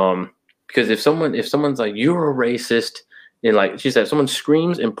from, because if someone's like, you're a racist, and like she said, if someone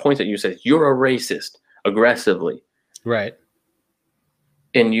screams and points at you, says you're a racist aggressively, right,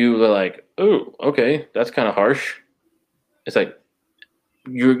 and you are like, oh, okay, that's kind of harsh. It's like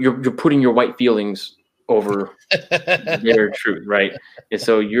you're putting your white feelings over their truth, right? And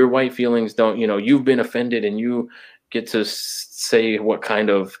so your white feelings don't, you've been offended, and you get to say what kind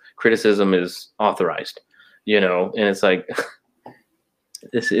of criticism is authorized, and it's like,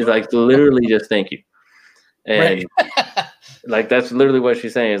 this is like literally just thank you. And right. Like, that's literally what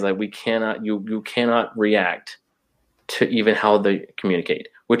she's saying, is like, you cannot react to even how they communicate,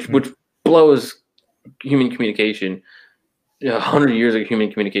 which blows human communication, 100 years of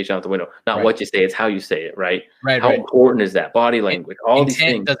human communication out the window. Not what you say, it's how you say it, right? Right. How important is that? Body language, all these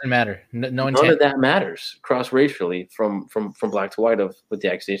things doesn't matter. No intent. None of that matters cross-racially from black to white with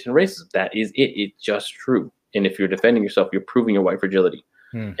the accusation of racism. That is it. It's just true. And if you're defending yourself, you're proving your white fragility.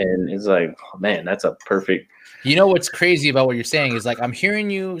 And it's like, oh, man, that's a perfect. You know what's crazy about what you're saying is, like, I'm hearing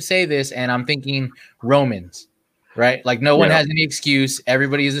you say this and I'm thinking Romans. Right? Like, no one has any excuse.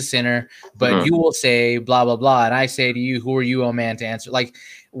 Everybody is a sinner, but you will say blah, blah, blah. And I say to you, who are you, oh man, to answer? Like,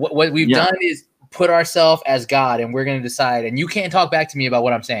 what we've done is put ourselves as God, and we're going to decide. And you can't talk back to me about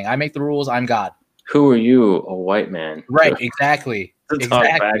what I'm saying. I make the rules. I'm God. Who are you, a white man? Right. Exactly. Talk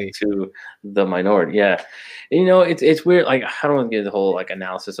back to the minority. Yeah. And, it's weird. Like, I don't want to get the whole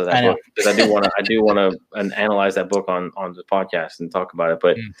analysis of that book, because I do want to analyze that book on the podcast and talk about it.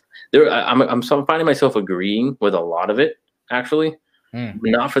 But I'm finding myself agreeing with a lot of it, actually,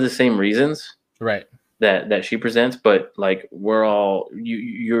 not for the same reasons, right, that she presents, but like, we're all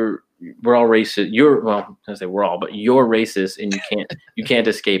racist. I say we're all, but you're racist, and you can't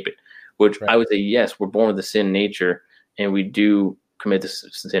escape it. Which I would say, yes, we're born with the sin nature, and we do commit the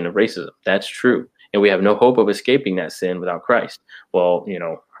sin of racism. That's true. And we have no hope of escaping that sin without Christ. Well,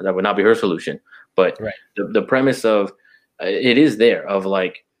 that would not be her solution. But the premise of it is there, of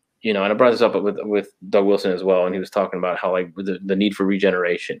like, and I brought this up with Doug Wilson as well. And he was talking about how, like, the need for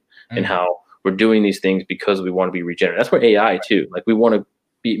regeneration and how we're doing these things because we want to be regenerated. That's where AI too. Like, we want to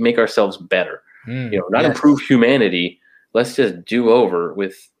make ourselves better, not improve humanity. Let's just do over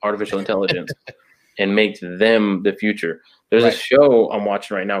with artificial intelligence and make them the future. There's a show I'm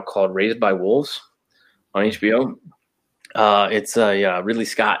watching right now called Raised by Wolves on HBO. It's Ridley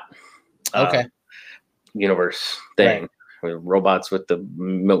Scott universe thing with robots with the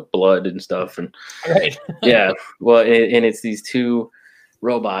milk blood and stuff. And well, and it's these two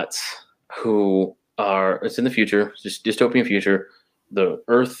robots who it's in the future, just dystopian future. The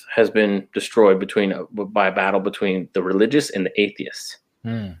earth has been destroyed by a battle between the religious and the atheists.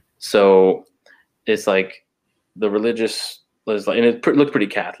 So it's like the religious was like, and it looks pretty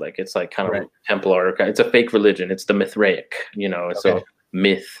Catholic. It's like kind of like Templar. It's a fake religion. It's the Mithraic, So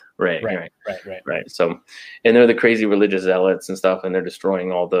myth. Right. So, and they're the crazy religious zealots and stuff, and they're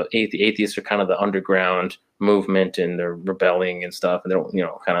destroying all the atheists are kind of the underground movement, and they're rebelling and stuff, and they're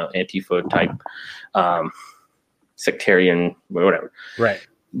kind of Antifa type, sectarian, whatever. Right.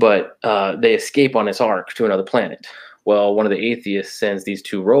 But they escape on this ark to another planet. Well, one of the atheists sends these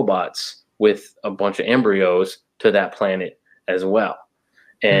 2 robots with a bunch of embryos to that planet as well.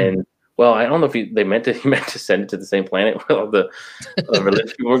 And well, I don't know if he meant to send it to the same planet where all the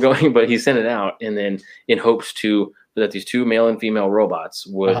religious people were going, but he sent it out, and then in hopes that these 2 male and female robots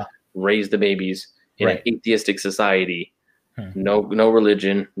would raise the babies in an atheistic society, no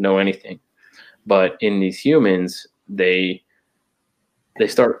religion, no anything. But in these humans, they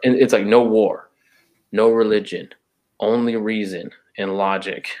start, and it's like no war, no religion, only reason and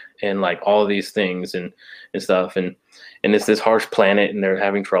logic, and like all these things and stuff, and it's this harsh planet, and they're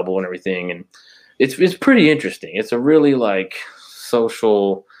having trouble and everything, and it's pretty interesting. It's a really like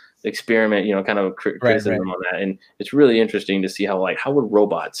social experiment, kind of criticism on that, and it's really interesting to see how would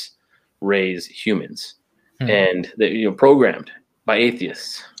robots raise humans, and they programmed by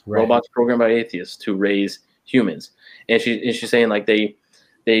atheists, robots programmed by atheists to raise humans, and she's saying like they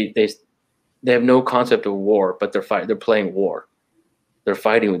have no concept of war, but they're playing war. They're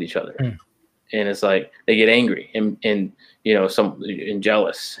fighting with each other. And it's like they get angry and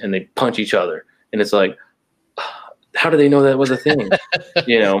jealous, and they punch each other. And it's like, how do they know that was a thing?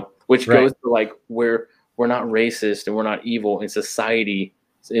 Which goes to like we're not racist and we're not evil, and society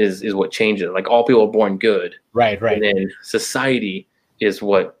is what changes. Like all people are born good. Right. And then society is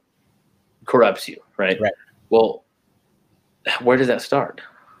what corrupts you. Right. Well, where does that start?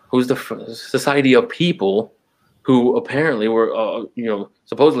 Who's the society of people who apparently were,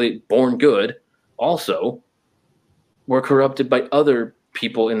 supposedly born good, also were corrupted by other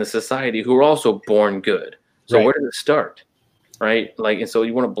people in the society who were also born good. So where does it start, right? Like, and so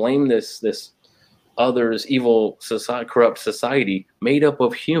you want to blame this others, evil society, corrupt society made up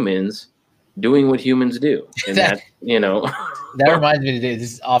of humans doing what humans do, and that reminds me today.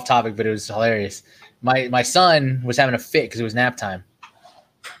 This is off topic, but it was hilarious. My son was having a fit because it was nap time.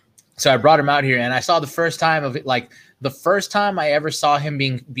 So I brought him out here, and I saw the first time of it, like the first time I ever saw him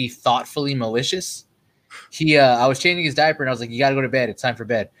be thoughtfully malicious. I was changing his diaper, and I was like, "You got to go to bed. It's time for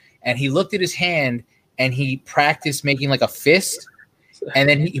bed." And he looked at his hand, and he practiced making like a fist, and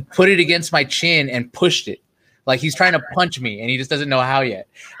then he put it against my chin and pushed it, like he's trying to punch me, and he just doesn't know how yet.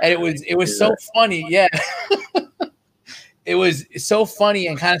 And it was so funny, yeah. It was so funny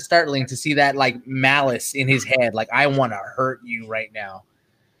and kind of startling to see that like malice in his head, like I want to hurt you right now.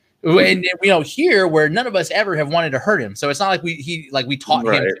 And here where none of us ever have wanted to hurt him, so it's not like we taught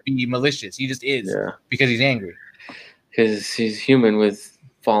him to be malicious. He just is because he's angry. Because he's human with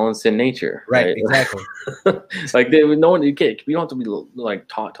fallen sin nature, right? Exactly. Like you don't have to be like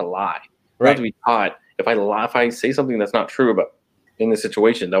taught to lie. You have to be taught if I say something that's not true about in this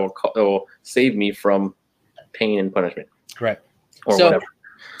situation, that will save me from pain and punishment. Correct. Or whatever.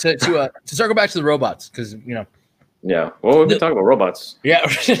 To circle back to the robots, because Yeah. Well, we've been talking about robots. Yeah.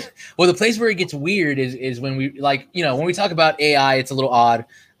 Well, the place where it gets weird is when we when we talk about AI, it's a little odd.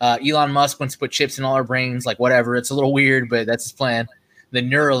 Elon Musk wants to put chips in all our brains, like whatever. It's a little weird, but that's his plan. The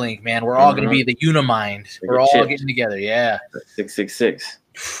Neuralink, man, we're all going to be the Unimind. We're all getting together. Yeah. 666.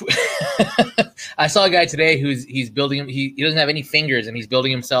 I saw a guy today he's building. He doesn't have any fingers, and he's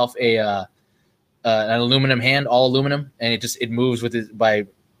building himself an aluminum hand, all aluminum, and it moves with it by.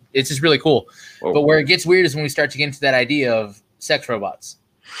 It's just really cool. Whoa. But where it gets weird is when we start to get into that idea of sex robots.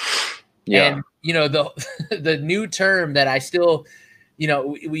 Yeah. And, the new term that I still,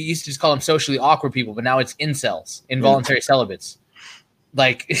 we used to just call them socially awkward people, but now it's incels, involuntary celibates.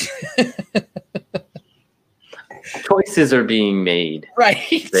 Like choices are being made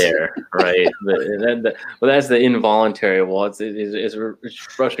there, right? Well, that's the involuntary. Well, it's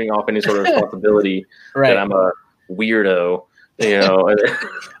brushing off any sort of responsibility that I'm a weirdo.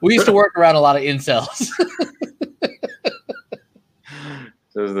 We used to work around a lot of incels.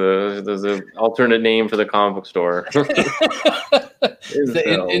 There's an alternate name for the comic book store. The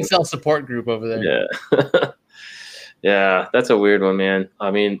incel support group over there. Yeah. Yeah, that's a weird one, man. I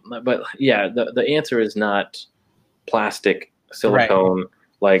mean, but yeah, the answer is not plastic, silicone.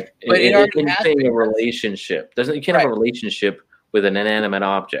 Like it can be a relationship. You can't have a relationship with an inanimate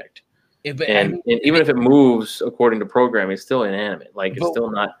object. And even if it moves according to programming, it's still inanimate. Like it's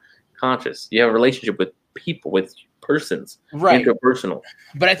still not conscious. You have a relationship with people, with persons, interpersonal.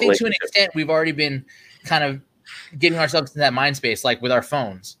 But I think to an extent, we've already been kind of getting ourselves in that mind space, like with our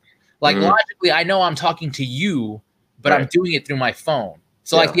phones. Like logically, I know I'm talking to you, but I'm doing it through my phone.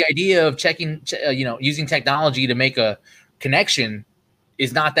 So like the idea of checking, using technology to make a connection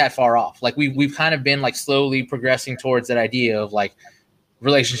is not that far off. Like we've kind of been like slowly progressing towards that idea of like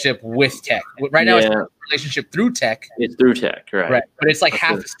relationship with tech. Right now, it's relationship through tech. It's through tech, right? But it's like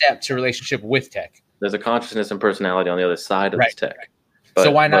half a step to relationship with tech. There's a consciousness and personality on the other side of this tech. But,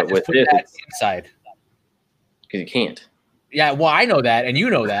 so why not just put that inside? Because you can't. Yeah, well, I know that, and you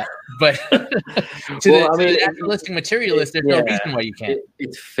know that, but to the naturalistic materialist, there's no reason why you can't.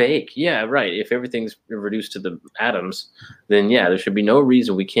 It's fake. Yeah, right. If everything's reduced to the atoms, then there should be no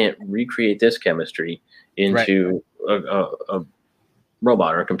reason we can't recreate this chemistry into a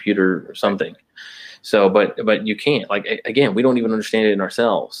robot or a computer or something. So, but you can't. Like, again, we don't even understand it in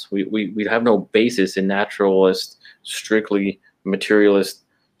ourselves. We have no basis in naturalist, strictly materialist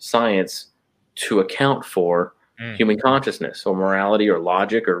science to account for human consciousness or morality or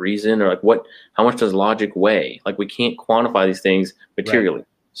logic or reason, or like how much does logic weigh? Like, we can't quantify these things materially,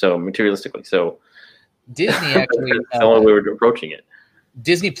 so materialistically. So Disney actually that's the only way we're approaching it.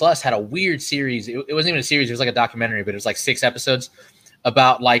 Disney Plus had a weird series. It wasn't even a series, it was like a documentary, but it was like 6 episodes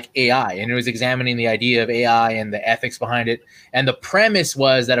about like AI, and it was examining the idea of AI and the ethics behind it. And the premise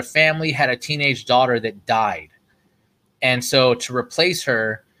was that a family had a teenage daughter that died, and so to replace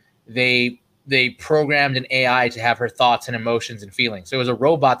her, they programmed an AI to have her thoughts and emotions and feelings. So it was a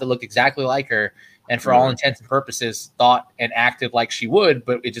robot that looked exactly like her, and for all intents and purposes thought and acted like she would,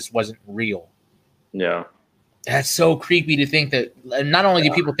 but it just wasn't real. Yeah. That's so creepy to think that. Not only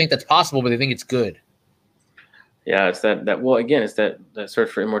do people think that's possible, but they think it's good. Yeah, it's that well, again, it's that search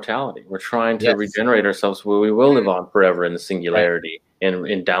for immortality. We're trying to regenerate ourselves where we will live on forever in the singularity and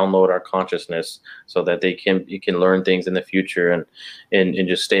download our consciousness so that you can learn things in the future and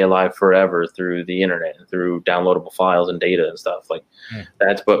just stay alive forever through the internet and through downloadable files and data and stuff like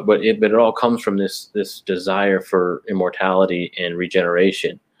that's but it all comes from this desire for immortality and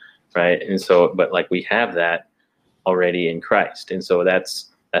regeneration, right? And so, but like we have that already in Christ, and so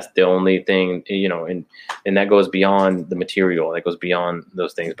that's the only thing, and that goes beyond the material, that goes beyond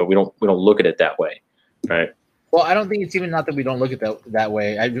those things, but we don't look at it that way, right? Well, I don't think it's even not that we don't look at that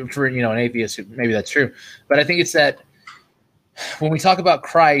way. For an atheist, maybe that's true, but I think it's that when we talk about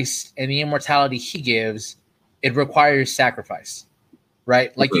Christ and the immortality he gives, it requires sacrifice,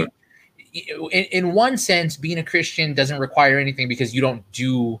 right? Like in one sense, being a Christian doesn't require anything because you don't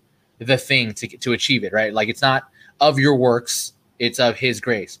do the thing to achieve it, right? Like it's not of your works. It's of his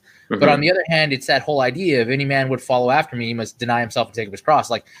grace. But on the other hand, it's that whole idea of any man would follow after me, he must deny himself and take up his cross.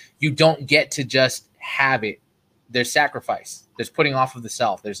 Like you don't get to just have it. There's sacrifice. There's putting off of the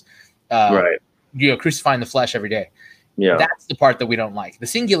self. There's crucifying the flesh every day. Yeah. That's the part that we don't like. The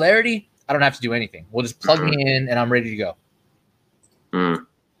singularity, I don't have to do anything. We'll just plug me in and I'm ready to go.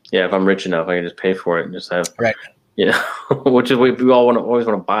 Yeah, if I'm rich enough, I can just pay for it and just have which is we always want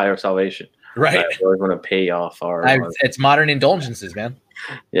to buy our salvation. Right. We always want to pay off it's modern indulgences, man.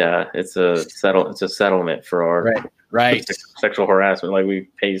 Yeah, it's a settlement for our sexual harassment. Like we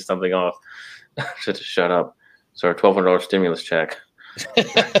pay something off to shut up. So our $1,200 stimulus check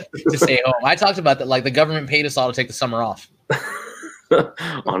to stay home. I talked about that. Like the government paid us all to take the summer off.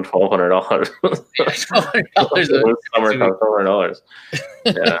 On $1,200. $1,200.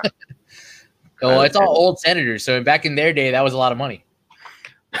 Yeah. Well, it's all old senators. So back in their day, that was a lot of money.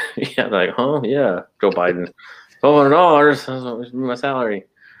 Yeah, like, yeah, Joe Biden, $1,200. That's my salary.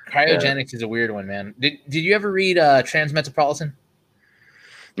 Cryogenics is a weird one, man. Did you ever read Transmetropolitan?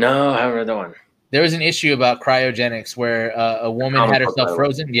 No, I haven't read that one. There was an issue about cryogenics where a woman had herself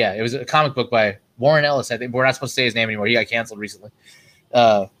frozen. Yeah, it was a comic book by Warren Ellis. I think we're not supposed to say his name anymore. He got canceled recently.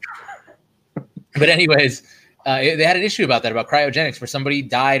 But anyways, they had an issue about that, about cryogenics, where somebody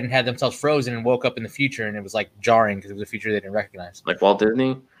died and had themselves frozen and woke up in the future, and it was like jarring because it was a future they didn't recognize. Like Walt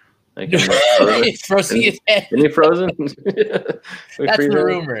Disney? Like it's frozen his head. Isn't he frozen? That's the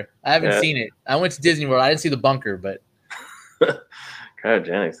rumor. I haven't seen it. I went to Disney World. I didn't see the bunker, but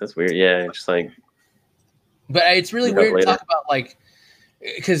cryogenics, that's weird. Yeah, just like. But it's really weird to talk about, like,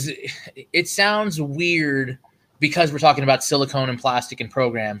 because it sounds weird because we're talking about silicone and plastic and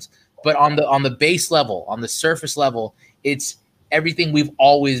programs. But on the base level, on the surface level, it's everything we've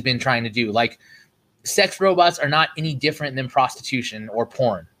always been trying to do. Like, sex robots are not any different than prostitution or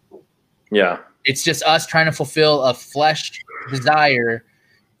porn. Yeah. It's just us trying to fulfill a flesh desire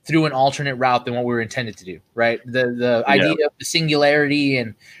through an alternate route than what we were intended to do, right? The idea of the singularity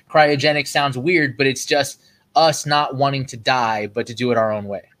and cryogenics sounds weird, but it's just us not wanting to die, but to do it our own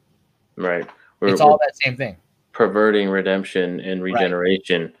way. Right. It's all that same thing. Perverting redemption and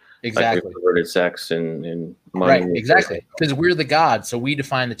regeneration. Right. Exactly. Like perverted sex and money. Right, exactly. Because we're the gods, so we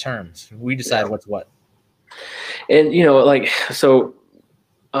define the terms. We decide what's what. And, Doug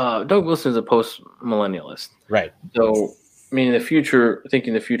Wilson's a post-millennialist. Right. So I mean, in the future, I think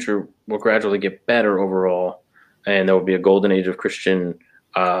in the future will gradually get better overall, and there will be a golden age of Christian,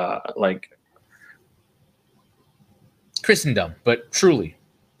 like Christendom, but truly.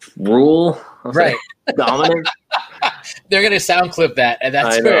 rule, Right. dominance. They're gonna sound clip that, and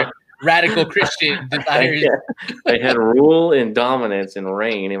that's I know. where radical Christian desires. I had rule and dominance and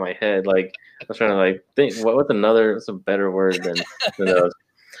reign in my head. Like I was trying to like think what's a better word than those.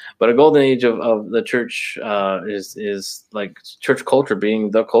 But a golden age of the church is like church culture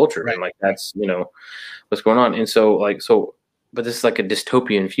being the culture, Right. and like that's what's going on. And so but this is like a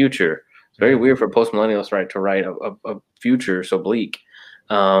dystopian future. It's very weird for post millennials, right, to write a future so bleak.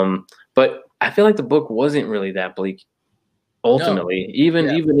 But I feel like the book wasn't really that bleak. Ultimately, even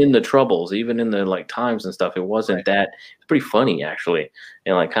in the troubles, even in the like times and stuff, it wasn't that. It's pretty funny actually,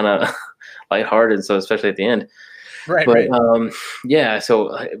 and like kind of lighthearted. So especially at the end, Right. but yeah.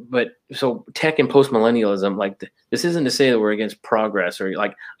 So tech and post millennialism, like this isn't to say that we're against progress or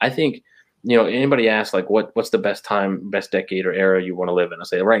like I think anybody asks like what's the best time, best decade or era you want to live in? I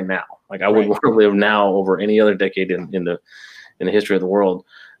say right now. Like I would want to live now over any other decade in the history of the world.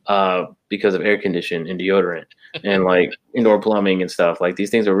 Because of air conditioning and deodorant and like indoor plumbing and stuff. Like these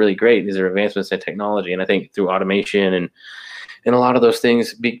things are really great. These are advancements in technology. And I think through automation and a lot of those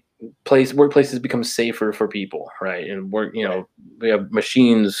things, workplaces become safer for people, right? And we have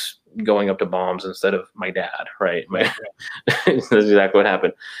machines going up to bombs instead of my dad, right? That's exactly what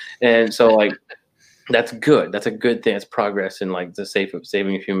happened. And so like, that's good. That's a good thing. It's progress in like the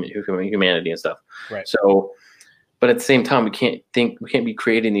saving humanity and stuff. Right. So, but at the same time, we can't be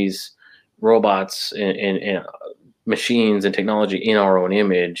creating these robots and machines and technology in our own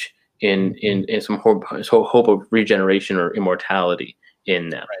image in some hope of regeneration or immortality in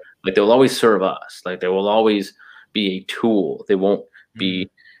them. Right. Like they will always serve us. Like they will always be a tool. They won't be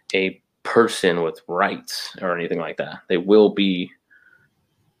a person with rights or anything like that. They will be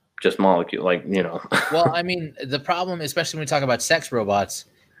just molecule, like Well, I mean, the problem, especially when we talk about sex robots,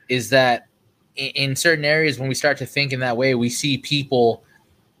 is that in certain areas, when we start to think in that way, we see people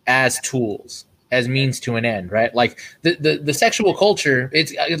as tools, as means to an end, right? Like the sexual culture,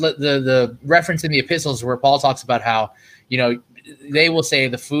 it's the reference in the epistles where Paul talks about how, they will say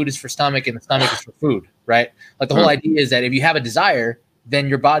the food is for stomach and the stomach is for food, right? Like the whole idea is that if you have a desire, then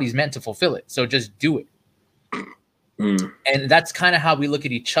your body's meant to fulfill it. So just do it. And that's kind of how we look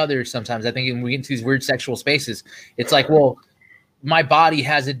at each other sometimes. I think when we get into these weird sexual spaces, it's like, well, my body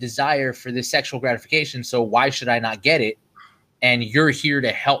has a desire for this sexual gratification, so why should I not get it? And you're here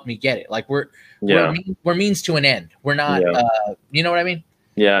to help me get it. Like we're means to an end. We're not, you know what I mean?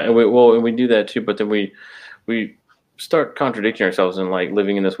 Yeah, and we do that too. But then we start contradicting ourselves and like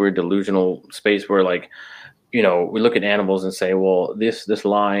living in this weird delusional space where like, we look at animals and say, well, this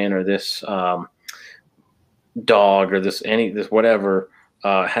lion or this dog or this whatever.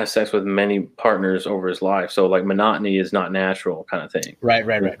 Has sex with many partners over his life. So like monotony is not natural kind of thing. Right.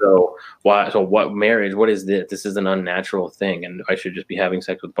 So what marriage, what is this? This is an unnatural thing. And I should just be having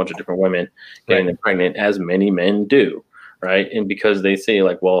sex with a bunch of different women, getting them pregnant as many men do. Right. And because they say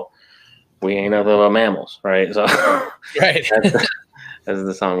like, well, we ain't other mammals. Right. So right. as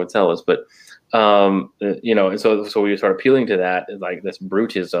the song would tell us. But, and so we start appealing to that, like this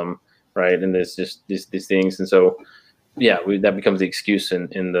brutism. Right. And there's just these things. And so, yeah, that becomes the excuse and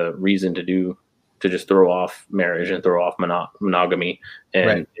the reason to just throw off marriage and throw off monogamy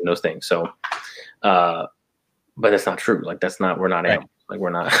and those things. So, but that's not true. Like we're not animals. Like we're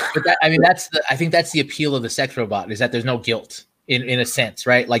not. But I think that's the appeal of the sex robot is that there's no guilt in a sense,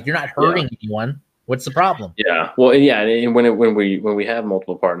 right? Like you're not hurting anyone. What's the problem? Yeah. Well, yeah. And when we have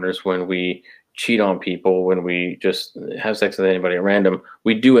multiple partners, when we cheat on people, when we just have sex with anybody at random,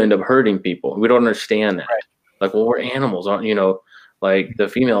 we do end up hurting people. We don't understand that. Right. Like, well, we're animals, aren't like the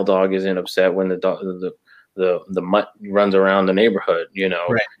female dog isn't upset when the mutt runs around the neighborhood,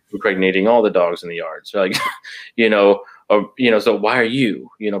 impregnating all the dogs in the yard. So like, so why are you,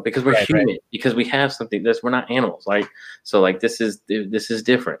 because we're human, because we have something we're not animals. Like, so like, this is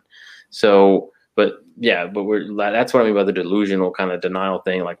different. So, but that's what I mean by the delusional kind of denial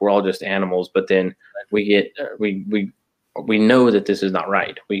thing. Like we're all just animals, but then we get, we know that this is not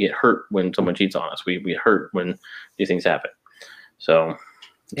right. We get hurt when someone cheats on us. We get hurt when these things happen. So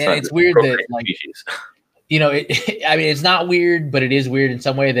it's weird that like, it's not weird, but it is weird in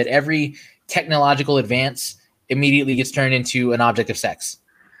some way that every technological advance immediately gets turned into an object of sex,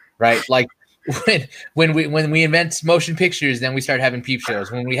 right? Like when we invent motion pictures, then we start having peep shows.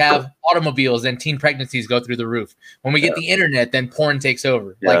 When we have automobiles, then teen pregnancies go through the roof. When we get the internet, then porn takes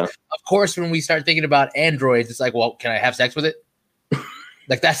over. Like, of course, when we start thinking about androids, it's like, well, can I have sex with it?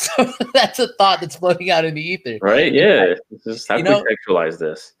 Like that's that's a thought that's floating out in the ether. Right? Yeah. It's just how You can know, we sexualize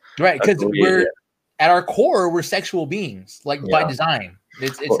this? right? That's Because what we- we're at our core, we're sexual beings, like by Yeah. design.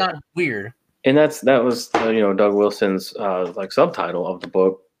 It's Well, not weird. and that was Doug Wilson's like subtitle of the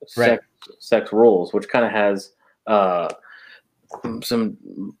book, Right. Sex Rules, which kind of has some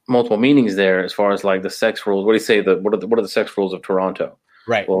multiple meanings there as far as like the sex rules. What do you say? What are the sex rules of Toronto?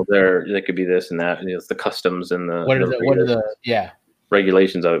 Right. Well, they could be this and that. It's the customs and the What are the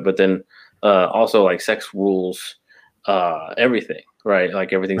regulations of it. But then also like sex rules, everything, right?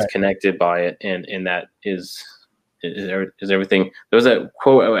 Like everything's Right. connected by it, and that is everything. There was that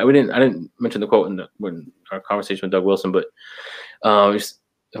quote. I didn't mention the quote when our conversation with Doug Wilson, but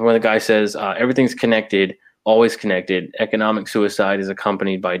when the guy says everything's connected, always connected. Economic suicide is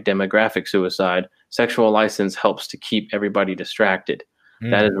accompanied by demographic suicide. Sexual license helps to keep everybody distracted.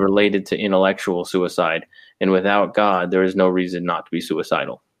 That is related to intellectual suicide. And without God, there is no reason not to be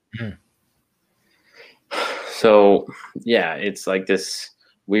suicidal. Mm. So, yeah, it's like this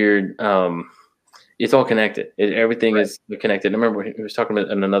weird, it's all connected. Everything is connected. I remember he was talking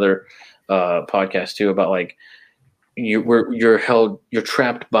about in another podcast too about like you're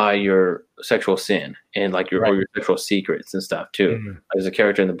trapped by your sexual sin and like or your sexual secrets and stuff too. Mm-hmm. There's a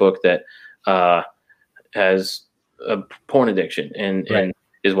character in the book that has a porn addiction and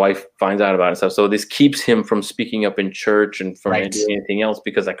his wife finds out about it and stuff. So this keeps him from speaking up in church and from doing anything else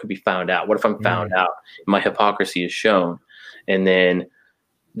because I could be found out. What if I'm found out? My hypocrisy is shown. And then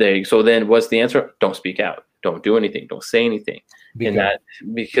then what's the answer? Don't speak out. Don't do anything. Don't say anything.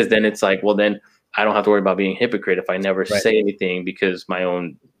 Because then it's like, well, then I don't have to worry about being a hypocrite if I never say anything because my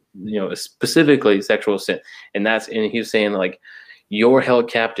own, specifically sexual sin. And he was saying like, you're held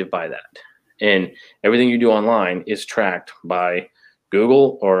captive by that. And everything you do online is tracked by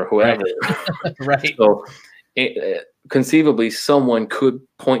Google or whoever. Right. So conceivably someone could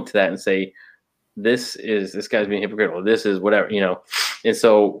point to that and say, this guy's being hypocritical. This is whatever, and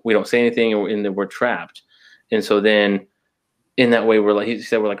so we don't say anything and then we're trapped. And so then in that way, he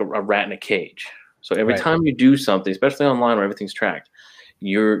said, we're like a rat in a cage. So every time you do something, especially online where everything's tracked,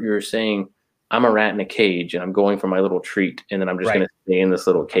 you're saying, I'm a rat in a cage and I'm going for my little treat. And then I'm just going to stay in this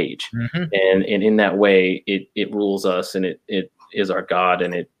little cage. Mm-hmm. And in that way, it rules us and it is our God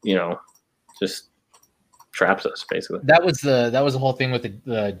and it, just traps us basically. That was the whole thing with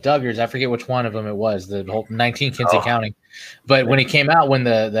the Duggars. I forget which one of them it was, the whole 19 Kinsey County. But when it came out, when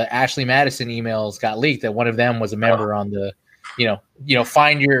the Ashley Madison emails got leaked, that one of them was a member on the,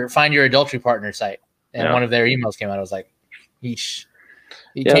 find your adultery partner site. And one of their emails came out. I was like, yeesh.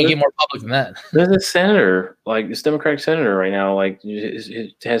 You can't get more public than that. There's a senator, like this Democratic senator right now, like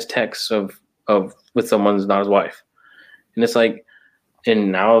it has texts of with someone who's not his wife, and it's like,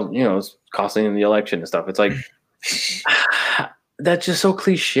 and now it's costing him the election and stuff. It's like that's just so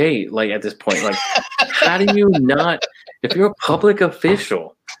cliche. Like at this point, like how do you not? If you're a public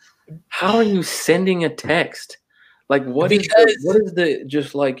official, how are you sending a text? Like what is the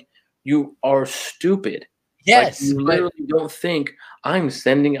just like you are stupid. Yes, like, you literally don't think I'm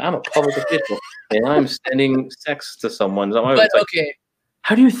a public official and I'm sending sex to someone. But okay,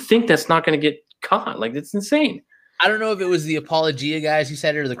 how do you think that's not going to get caught? Like it's insane. I don't know if it was the Apologia guys who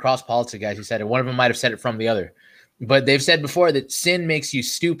said it or the Cross Politica guys who said it. One of them might have said it from the other, but they've said before that sin makes you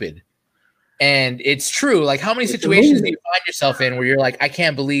stupid, and it's true. Like how many situations do you find yourself in where you're like, I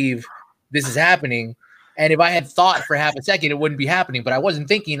can't believe this is happening, and if I had thought for half a second, it wouldn't be happening. But I wasn't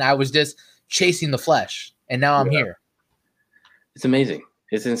thinking. I was just chasing the flesh. And now I'm here. It's amazing.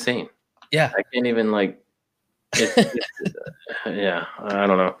 It's insane. Yeah. I can't even yeah, I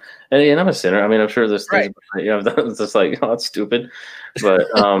don't know. And I'm a sinner. I mean, I'm sure there's things, it's just like, oh, that's stupid. But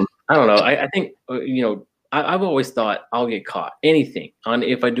I don't know. I think, I've always thought I'll get caught. Anything.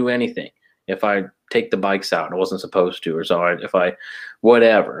 If I do anything. If I take the bikes out and I wasn't supposed to, or so if I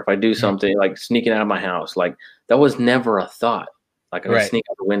do something like sneaking out of my house, like that was never a thought. Like I'm gonna sneak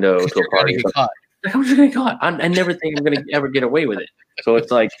out the window to a party. I'm just gonna get caught. I never think I'm gonna ever get away with it. So it's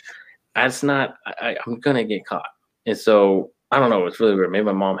like that's not. I'm gonna get caught, and so I don't know. It's really weird. Maybe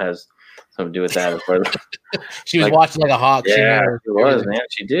my mom has something to do with that. She was watching like a hawk. Yeah, she was, man.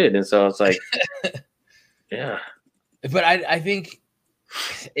 She did, and so it's like, yeah. But I think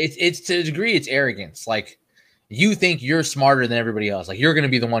it's to a degree it's arrogance. Like you think you're smarter than everybody else. Like you're gonna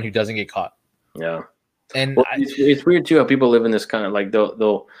be the one who doesn't get caught. Yeah. And it's weird too how people live in this kind of like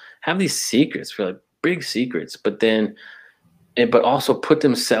they'll have these secrets for like big secrets, but also put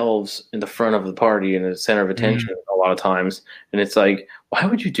themselves in the front of the party and the center of attention a lot of times. And it's like, why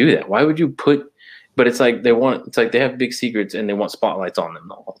would you do that? Why would you but it's like they have big secrets and they want spotlights on them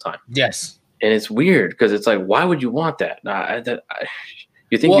the whole time. Yes. And it's weird because it's like, why would you want that?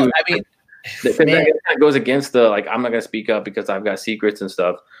 You think Well, you? I mean, That man, kind of goes against the like I'm not going to speak up because I've got secrets and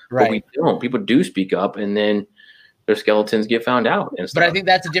stuff. But we right. don't. People do speak up, and then their skeletons get found out and stuff. But I think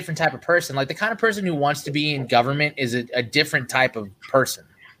that's a different type of person. Like the kind of person who wants to be in government is a different type of person.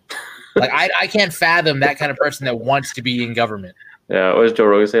 Like I can't fathom that kind of person that wants to be in government. Yeah, what does Joe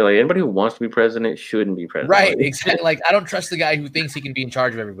Rogan say? Like anybody who wants to be president shouldn't be president. Right, exactly. Like I don't trust the guy who thinks he can be in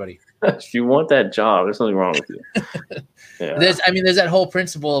charge of everybody. If you want that job, there's something wrong with you. Yeah. There's that whole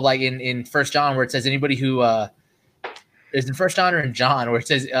principle of like in First John where it says anybody who is in First John or in John where it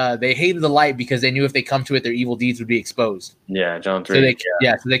says they hated the light because they knew if they come to it, their evil deeds would be exposed. Yeah, John 3.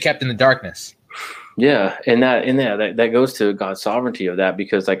 So they kept in the darkness. Yeah, and that goes to God's sovereignty of that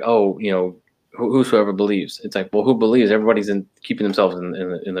because like whosoever believes, it's like well who believes? Everybody's keeping themselves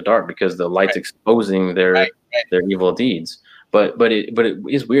in the dark because the light's exposing their evil deeds. But it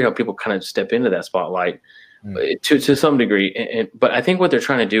is weird how people kind of step into that spotlight to some degree. But I think what they're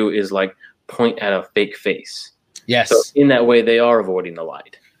trying to do is like point at a fake face. Yes. So in that way, they are avoiding the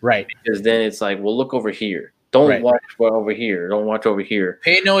light. Right. Because then it's like, well, look over here. Don't watch over here. Don't watch over here.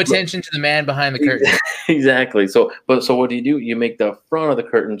 Pay no attention to the man behind the curtain. Exactly. So what do? You make the front of the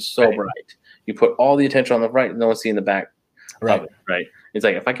curtain so bright. You put all the attention on the right, no one's seeing the back. Right. Of it, right. It's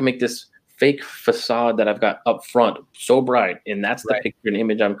like if I can make this fake facade that I've got up front so bright, and that's the picture and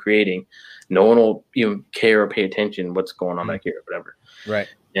image I'm creating, no one will even care or pay attention what's going on back here or whatever. Right.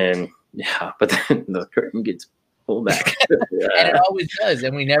 And yeah, but then the curtain gets pulled back. And it always does,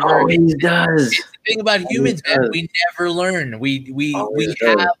 and we never always does. It's the thing about humans, man, we never learn. We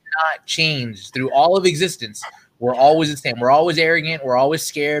have not changed through all of existence. We're always the same. We're always arrogant. We're always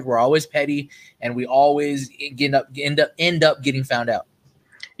scared. We're always petty, and we always end up getting found out.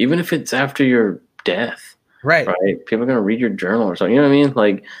 Even if it's after your death, right? People are gonna read your journal or something. You know what I mean?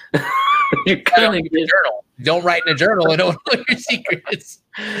 Like, you kind of journal. Don't write in a journal and don't know your secrets.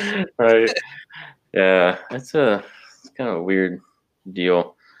 Right. Yeah, it's kind of a weird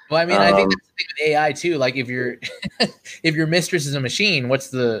deal. Well, I mean, I think that's the thing with AI too. Like, if your mistress is a machine,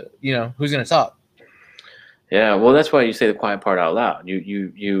 what's who's gonna talk? Yeah, well, that's why you say the quiet part out loud.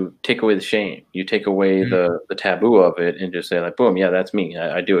 You take away the shame. You take away the taboo of it and just say like, boom, yeah, that's me.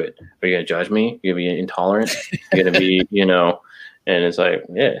 I do it. Are you going to judge me? You're going to be intolerant? You're going to be, and it's like,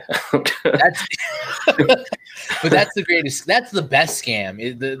 yeah. But that's the greatest. That's the best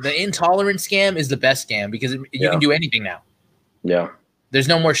scam. The intolerant scam is the best scam because you can do anything now. Yeah. There's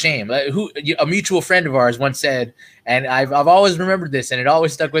no more shame. A mutual friend of ours once said, and I've always remembered this, and it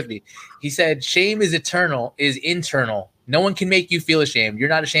always stuck with me. He said, "Shame is internal. No one can make you feel ashamed. You're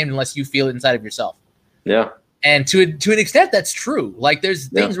not ashamed unless you feel it inside of yourself." Yeah. And to an extent, that's true. Like there's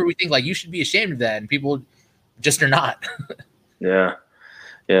things where we think like you should be ashamed of that, and people just are not. Yeah,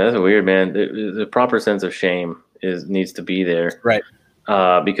 that's weird, man. The proper sense of shame needs to be there, right?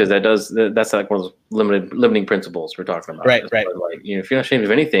 Because that's like one of those limiting principles we're talking about. Right. Like, if you're not ashamed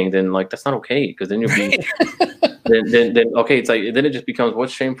of anything, then like that's not okay. Because then you'll be, then okay. It's like then it just becomes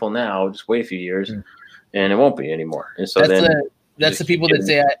what's shameful now. Just wait a few years, and it won't be anymore. And so that's the people that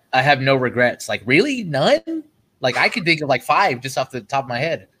say I have no regrets. Like really, none. Like I could think of like 5 just off the top of my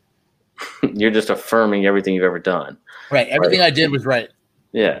head. You're just affirming everything you've ever done. Right. Everything I did was right.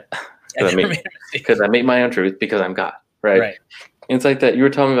 Yeah. Because I made my own truth because I'm God. Right. It's like that. You were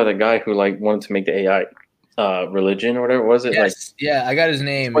telling me about the guy who like wanted to make the AI religion or whatever. Was it? Yes. Yeah, I got his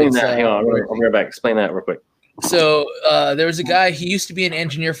name. Explain that. Hang on. I'll be right back. Explain that real quick. So there was a guy. He used to be an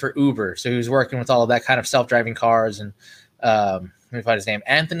engineer for Uber. So he was working with all of that kind of self-driving cars. And let me find his name.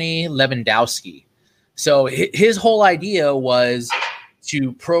 Anthony Lewandowski. So his whole idea was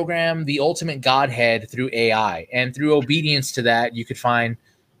to program the ultimate Godhead through AI. And through obedience to that, you could find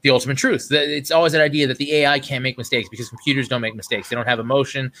the ultimate truth. It's always that idea that the AI can't make mistakes because computers don't make mistakes. They don't have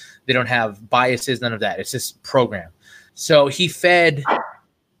emotion. They don't have biases, none of that. It's just program. So he fed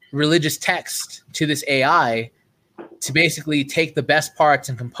religious text to this AI to basically take the best parts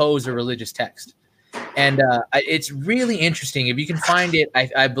and compose a religious text. And it's really interesting. If you can find it,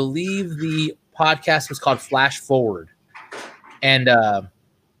 I believe the podcast was called Flash Forward. And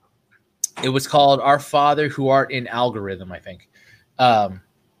it was called Our Father Who Art in Algorithm, I think.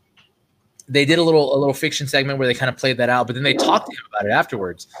 They did a little fiction segment where they kind of played that out, but then they talked to him about it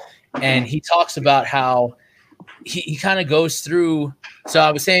afterwards. And he talks about how he kind of goes through. So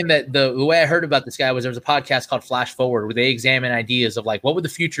I was saying that the way I heard about this guy was there was a podcast called Flash Forward where they examine ideas of like, what would the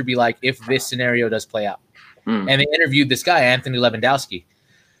future be like if this scenario does play out? And they interviewed this guy, Anthony Lewandowski.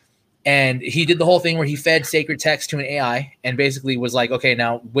 And he did the whole thing where he fed sacred text to an AI and basically was like, okay,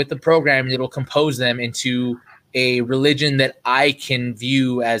 now with the program, it'll compose them into a religion that I can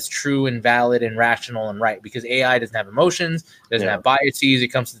view as true and valid and rational and right, because AI doesn't have emotions, doesn't have biases. It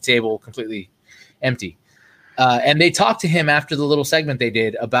comes to the table completely empty. And they talked to him after the little segment they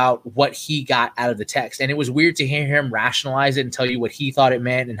did about what he got out of the text. And it was weird to hear him rationalize it and tell you what he thought it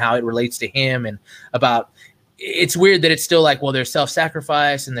meant and how it relates to him. And about, it's weird that it's still like, well, there's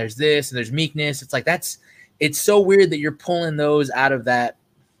self-sacrifice and there's this and there's meekness. It's like, it's so weird that you're pulling those out of that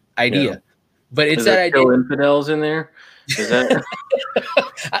idea. Yeah. But it's that idea. Infidels in there. Is that?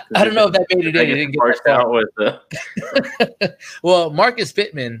 I don't know if that made it in. It didn't get out with the. Well, Marcus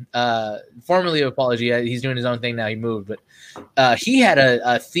Pittman, formerly of Apology, he's doing his own thing now. He moved, but he had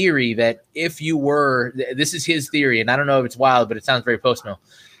a theory that if you were, this is his theory, and I don't know if it's wild, but it sounds very post-mill.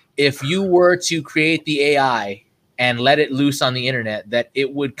 If you were to create the AI and let it loose on the internet, that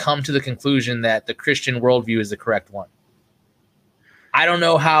it would come to the conclusion that the Christian worldview is the correct one. I don't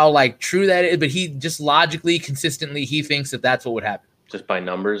know how like true that is, but he just logically, consistently, he thinks that that's what would happen. Just by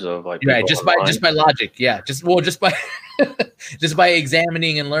numbers of like, right? Just by logic, yeah. Just by just by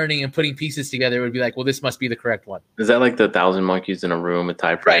examining and learning and putting pieces together, it would be like, well, this must be the correct one. Is that like the 1,000 monkeys in a room with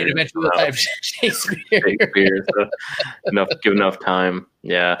typewriter? Right, eventually we'll type Shakespeare. So give enough time.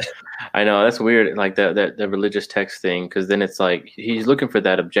 Yeah, I know that's weird. Like that religious text thing, because then it's like he's looking for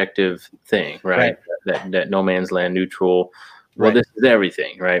that objective thing, right? That no man's land neutral. Well, this is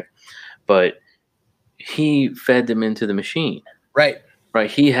everything, right? But he fed them into the machine. Right.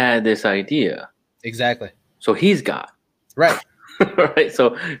 He had this idea. Exactly. So he's God. Right. Right.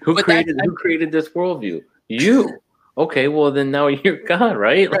 So who created this worldview? You. Okay. Well, then now you're God,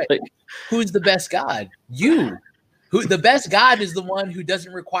 right? Right. Like, who's the best God? You. Who the best God is the one who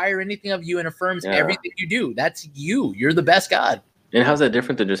doesn't require anything of you and affirms everything you do. That's you. You're the best God. And how's that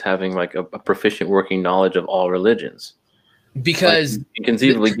different than just having like a proficient working knowledge of all religions? Because like you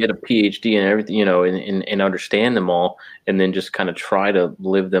conceivably get a PhD and everything, you know, and understand them all, and then just kind of try to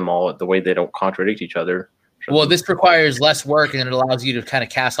live them all the way they don't contradict each other. Well, this requires less work, and it allows you to kind of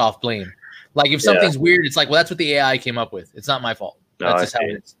cast off blame. Like if something's weird, it's like, well, that's what the AI came up with. It's not my fault. That's just how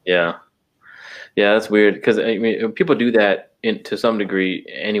it is. Yeah. Yeah, that's weird because I mean, people do that to some degree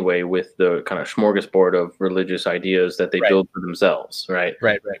anyway with the kind of smorgasbord of religious ideas that they build for themselves, right?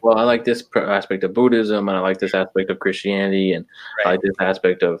 Right. Well, I like this aspect of Buddhism, and I like this aspect of Christianity, and I like this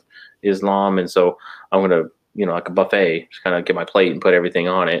aspect of Islam, and so I'm gonna, you know, like a buffet, just kind of get my plate and put everything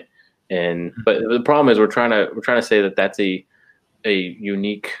on it. And but the problem is we're trying to say that that's a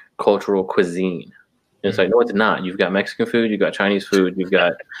unique cultural cuisine. And it's like, no, it's not. You've got Mexican food, you've got Chinese food, you've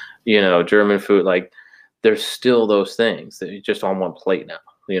got, you know, German food. Like, there's still those things that you just on one plate now,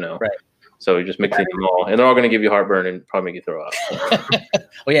 you know. Right. So you're just mixing them all, and they're all going to give you heartburn and probably make you throw up.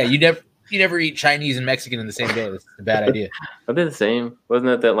 Well, yeah, you never eat Chinese and Mexican in the same day. That's a bad idea. Are they the same?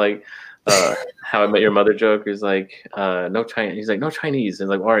 Wasn't that like How I Met Your Mother joke? Is like, no Chinese. He's like, no Chinese. And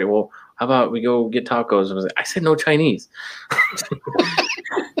like, all right, well, how about we go get tacos? And I was like, I said no Chinese.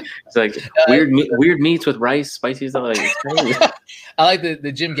 It's like weird meats with rice, spicy stuff. Like, I like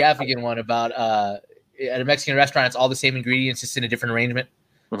the Jim Gaffigan one about at a Mexican restaurant, it's all the same ingredients, just in a different arrangement.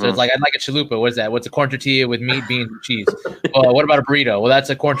 So it's like, I'd like a chalupa. What is that? What's a corn tortilla with meat, beans, and cheese? Oh, what about a burrito? Well, that's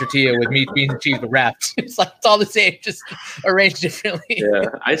a corn tortilla with meat, beans, and cheese, but wrapped. It's like, it's all the same, just arranged differently. Yeah,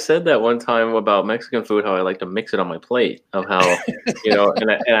 I said that one time about Mexican food, how I like to mix it on my plate, of how, you know,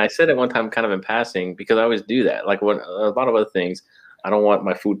 and I said it one time kind of in passing, because I always do that. Like when a lot of other things, I don't want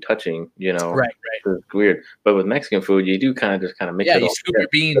my food touching, you know. Right. It's weird. But with Mexican food, you do kind of mix it all. Yeah, you scoop your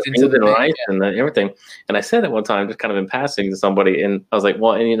beans into the rice and everything. And I said that one time, just kind of in passing to somebody, and I was like,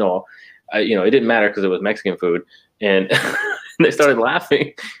 well, and you know, it didn't matter because it was Mexican food, and they started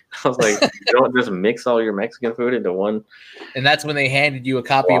laughing. I was like, you don't just mix all your Mexican food into one. And that's when they handed you a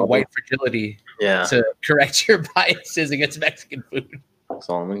copy of White Fragility to correct your biases against Mexican food.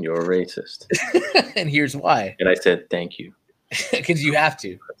 Solomon, you're a racist. And here's why. And I said, thank you. Because you have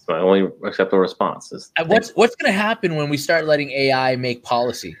to. That's my only acceptable response. What's going to happen when we start letting AI make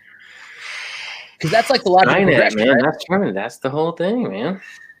policy? Because that's like the logical progression, man. Right? That's the whole thing, man.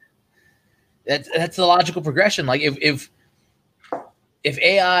 That's the logical progression. Like if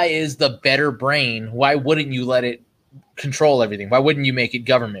AI is the better brain, why wouldn't you let it control everything? Why wouldn't you make it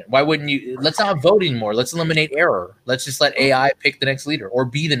government? Why wouldn't you? Let's not vote anymore. Let's eliminate error. Let's just let AI pick the next leader or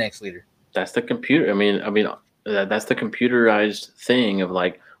be the next leader. That's the computer. I mean. That's the computerized thing of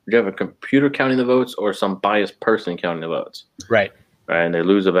like, would you have a computer counting the votes or some biased person counting the votes? Right. And they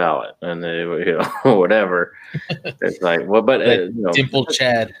lose a ballot and they, whatever. It's like, well, but Dimple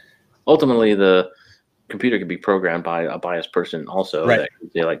Chad. Ultimately, the computer could be programmed by a biased person also, Right.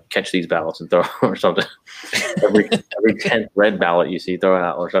 that they like catch these ballots and throw or something. every 10th red ballot you see, throw it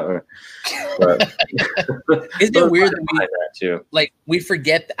out or something. But Isn't it weird that that too? Like we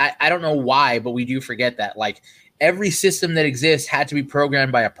forget? I don't know why, but we do forget that like every system that exists had to be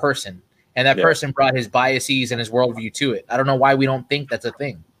programmed by a person, and that person brought his biases and his worldview to it. I don't know why we don't think that's a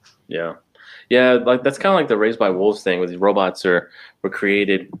thing. Yeah. Yeah, like that's kind of like the Raised by Wolves thing, where these robots were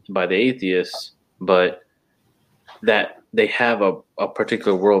created by the atheists, but that they have a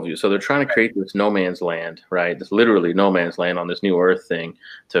particular worldview. So they're trying to create this no man's land, right? This literally no man's land on this new Earth thing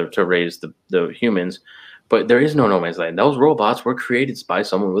to raise the humans. But there is no man's land. Those robots were created by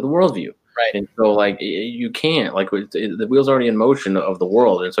someone with a worldview. Right. And so, like, you can't, like, the wheel's already in motion of the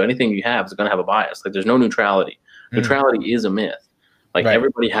world. And so anything you have is going to have a bias. Like, there's no neutrality. Neutrality is a myth. Like,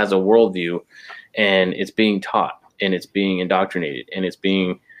 everybody has a worldview, and it's being taught, and it's being indoctrinated, and it's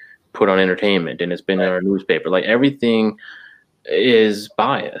being put on entertainment, and it's been in our newspaper. Like, everything is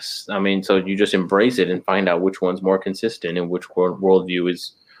biased. I mean, so you just embrace it and find out which one's more consistent and which worldview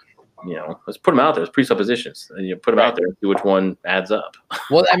is, you know, let's put them out there. It's presuppositions. And you put them out there and see which one adds up.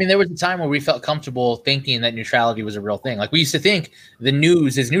 Well, I mean, there was a time where we felt comfortable thinking that neutrality was a real thing. Like we used to think the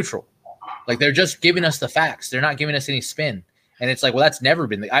news is neutral. Like they're just giving us the facts. They're not giving us any spin. And it's like, well, that's never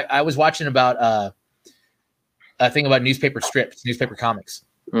been. I was watching about a thing about newspaper strips, newspaper comics.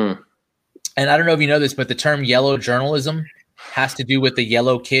 And I don't know if you know this, but the term yellow journalism has to do with the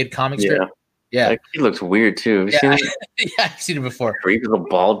yellow kid comic strip. Yeah, he looks weird too. Have you seen it? Yeah, I've seen it before. Creepy little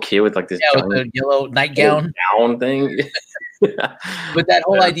bald kid with like this with the yellow nightgown thing. But that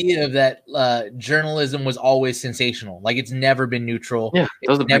whole idea of that journalism was always sensational. Like it's never been neutral. Yeah, that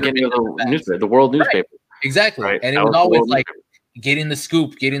was the beginning of the newspaper, the world newspaper. Right. Exactly, right. And it was always like getting the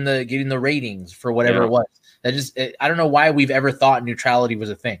scoop, getting the ratings for whatever it was. That just I don't know why we've ever thought neutrality was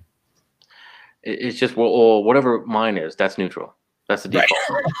a thing. It's just whatever mine is, that's neutral. That's the default.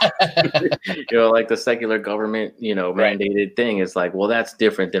 You know, like the secular government, you know, mandated thing is like, well, that's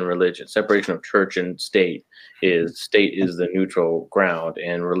different than religion. Separation of church and state is the neutral ground,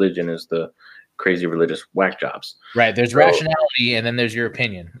 and religion is the crazy religious whack jobs. Right. There's rationality, and then there's your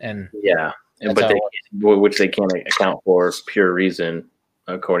opinion, and which they can't account for pure reason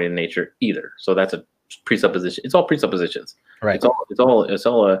according to nature either. So that's a presupposition. It's all presuppositions. Right. It's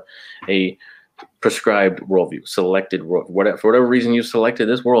all a prescribed worldview, selected world. For whatever reason you selected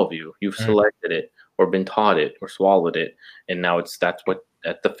this worldview, you've selected it or been taught it or swallowed it, and now that's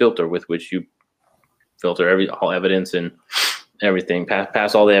the filter with which you filter all evidence and everything,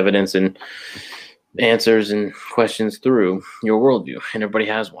 pass all the evidence and answers and questions through your worldview, and everybody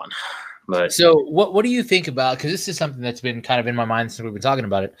has one. But so what do you think about, because this is something that's been kind of in my mind since we've been talking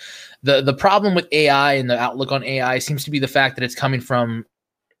about it, the problem with AI and the outlook on AI seems to be the fact that it's coming from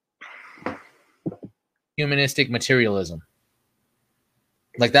humanistic materialism.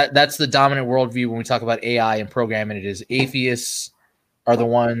 Like that's the dominant worldview when we talk about AI and programming. It is atheists are the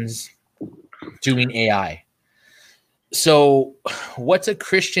ones doing AI. So what's a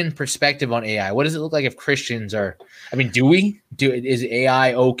Christian perspective on AI? What does it look like if Christians are, I mean, is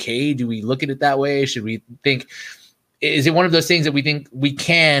AI okay? Do we look at it that way? Should we think, is it one of those things that we think we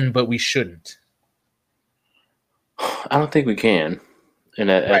can, but we shouldn't? I don't think we can. And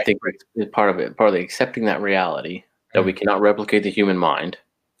I think it's part of accepting that reality that we cannot replicate the human mind.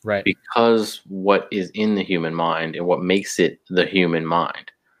 Right. Because what is in the human mind and what makes it the human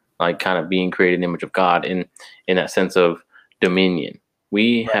mind, like kind of being created in the image of God in that sense of dominion.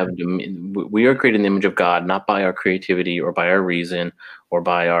 We are created in the image of God, not by our creativity or by our reason or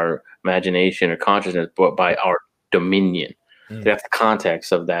by our imagination or consciousness, but by our dominion. That's the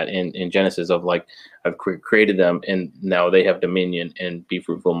context of that in Genesis of like, I've created them and now they have dominion and be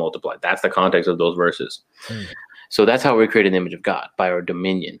fruitful, multiply. That's the context of those verses. So that's how we're created in the image of God, by our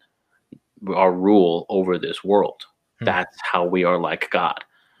dominion, our rule over this world. That's how we are like God.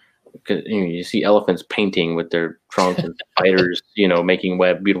 Because you see elephants painting with their trunks and spiders, making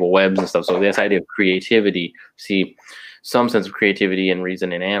beautiful webs and stuff. So this idea of creativity, see some sense of creativity and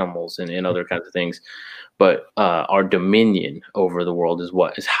reason in animals and other kinds of things. But our dominion over the world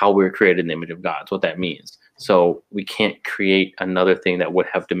is how we're created in the image of God. That's what that means. So we can't create another thing that would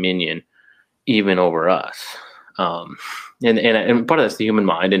have dominion even over us. And part of that's the human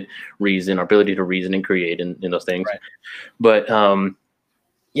mind and reason, our ability to reason and create and those things. Right. But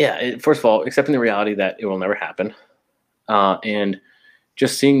first of all, accepting the reality that it will never happen, and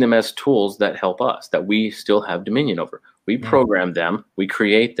just seeing them as tools that help us, that we still have dominion over. We program them, we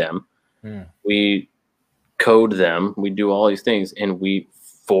create them, we code them, we do all these things, and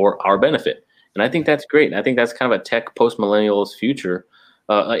for our benefit. And I think that's great. I think that's kind of a tech post-millennialist future.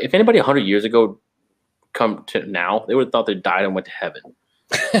 If anybody 100 years ago come to now, they would have thought they died and went to heaven.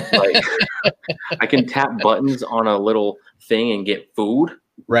 Like, I can tap buttons on a little thing and get food.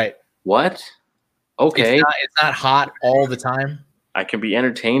 Right. What? Okay. It's not hot all the time. I can be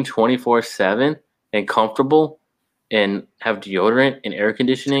entertained 24/7 and comfortable and have deodorant and air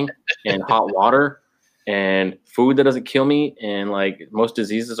conditioning and hot water and food that doesn't kill me, and like most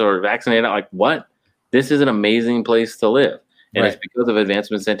diseases are vaccinated. Like, what? This is an amazing place to live. And It's because of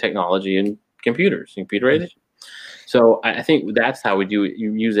advancements in technology and computerization. So I think that's how we do it.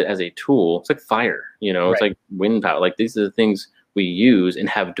 You use it as a tool. It's like fire, it's like wind power. Like, these are the things we use and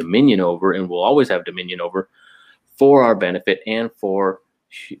have dominion over, and will always have dominion over, for our benefit and for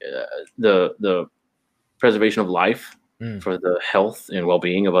the preservation of life, for the health and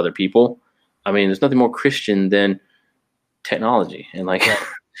well-being of other people. I mean, there's nothing more Christian than technology and like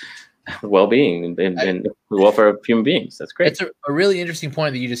well-being and the welfare of human beings. That's great. It's a really interesting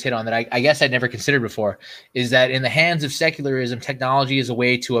point that you just hit on that I guess I'd never considered before, is that in the hands of secularism, technology is a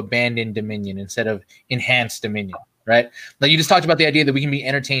way to abandon dominion instead of enhance dominion, right? Like, you just talked about the idea that we can be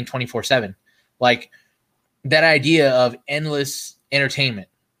entertained 24/7. Like, that idea of endless entertainment,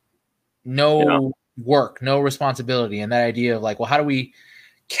 no work, no responsibility, and that idea of like, well, how do we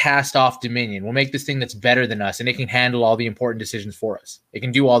cast off dominion? We'll make this thing that's better than us, and it can handle all the important decisions for us. It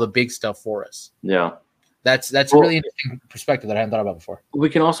can do all the big stuff for us. Yeah. That's a really interesting perspective that I hadn't thought about before. We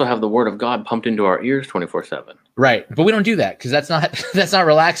can also have the word of God pumped into our ears 24/7. Right. But we don't do that because that's not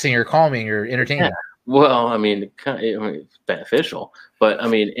relaxing or calming or entertaining. Yeah. Well, I mean, it's beneficial, but I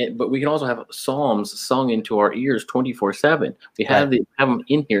mean, but we can also have psalms sung into our ears 24/7. We have them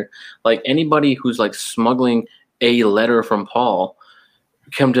in here. Like, anybody who's like smuggling a letter from Paul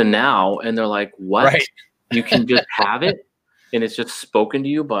come to now, and they're like, "What? Right. You can just have it, and it's just spoken to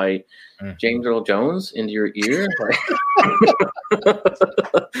you by James Earl Jones into your ear."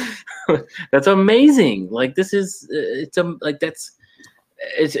 That's amazing. Like, this is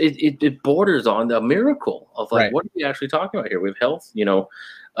it borders on the miracle of like, what are we actually talking about here? We have health,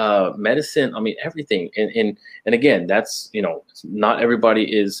 medicine. I mean, everything. And again, that's, not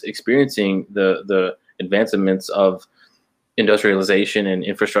everybody is experiencing the advancements of industrialization and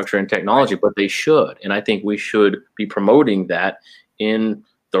infrastructure and technology, but they should. And I think we should be promoting that in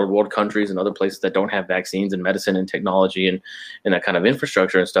third world countries and other places that don't have vaccines and medicine and technology and that kind of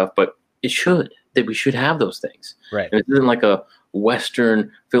infrastructure and stuff. But we should have those things. Right. And it isn't like a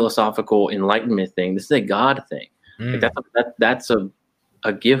Western philosophical enlightenment thing. This is a God thing. Like, that's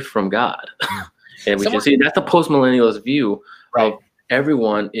a gift from God. And we can see that's the post-millennialist view of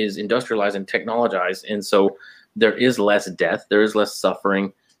everyone is industrialized and technologized. And so there is less death, there is less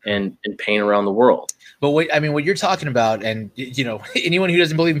suffering and pain around the world. But what you're talking about, and anyone who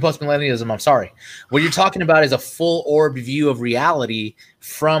doesn't believe in post-millennialism, I'm sorry. What you're talking about is a full-orbed view of reality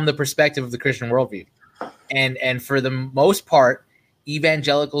from the perspective of the Christian worldview. And for the most part,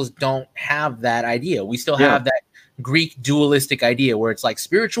 evangelicals don't have that idea. We still have that Greek dualistic idea where it's like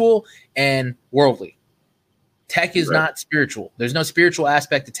spiritual and worldly. Tech is not spiritual. There's no spiritual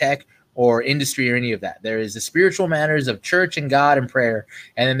aspect to tech or industry or any of that. There is the spiritual matters of church and God and prayer,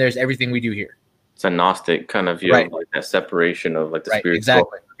 and then there's everything we do here. It's a Gnostic kind of view of like that separation of like the spiritual.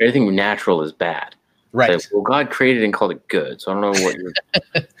 Exactly. Everything natural is bad. Right. Like, well, God created and called it good. So I don't know what you're.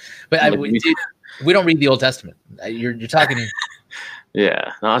 But we don't read the Old Testament. You're talking.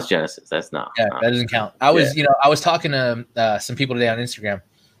 Yeah, no, it's Genesis. That's not. Yeah, that doesn't count. I was talking to some people today on Instagram,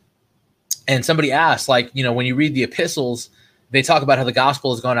 and somebody asked, like, when you read the epistles, they talk about how the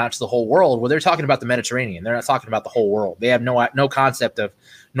gospel has gone out to the whole world. Well, they're talking about the Mediterranean. They're not talking about the whole world. They have no concept of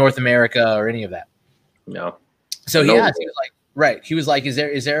North America or any of that. No. So he asked, he was like, right. He was like, is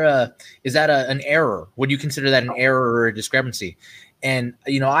that an error? Would you consider that an error or a discrepancy? And,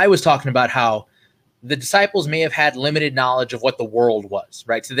 I was talking about how the disciples may have had limited knowledge of what the world was,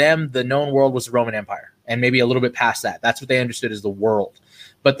 right? To them, the known world was the Roman Empire and maybe a little bit past that. That's what they understood as the world.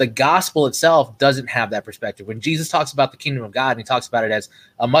 But the gospel itself doesn't have that perspective. When Jesus talks about the kingdom of God and he talks about it as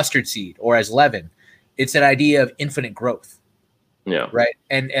a mustard seed or as leaven, it's an idea of infinite growth. Yeah. Right.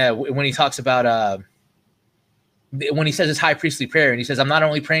 And when he talks about when he says his high priestly prayer and he says, I'm not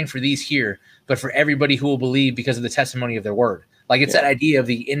only praying for these here, but for everybody who will believe because of the testimony of their word. Like, it's that idea of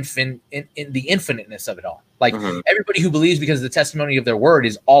the the infiniteness of it all. Like, everybody who believes because of the testimony of their word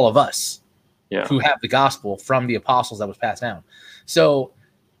is all of us who have the gospel from the apostles that was passed down. So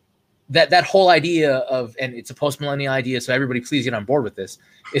that whole idea of, and it's a post-millennial idea, so everybody please get on board with this,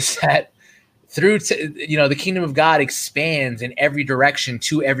 is that through the kingdom of God expands in every direction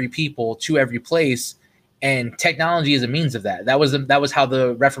to every people, to every place, and technology is a means of that. That was how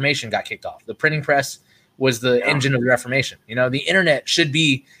the Reformation got kicked off. The printing press was the engine of the Reformation. The internet should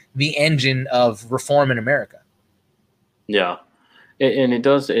be the engine of reform in America. Yeah. And it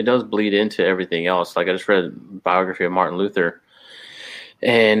does bleed into everything else. Like I just read a biography of Martin Luther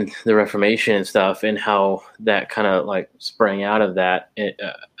and the Reformation and stuff, and how that kind of like sprang out of that,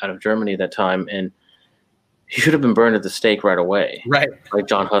 out of Germany at that time. And he should have been burned at the stake right away, Right? Like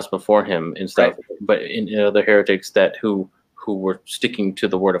John Huss before him and stuff. Right. But in other heretics that who were sticking to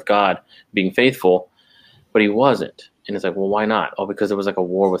the word of God, being faithful, but he wasn't. And it's like, well, why not? Oh, because there was like a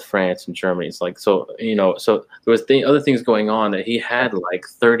war with France and Germany. It's like, so so there was other things going on that he had like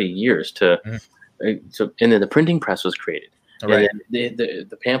 30 years to. So, and then the printing press was created. Right. And then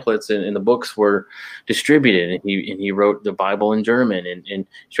the pamphlets and the books were distributed, and he wrote the Bible in German and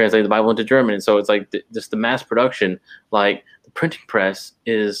translated the Bible into German. And so it's like just the mass production, like the printing press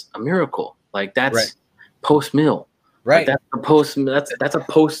is a miracle. Like that's post mill. Right. Like that's a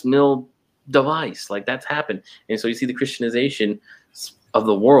post mill device. Like that's happened. And so you see the Christianization of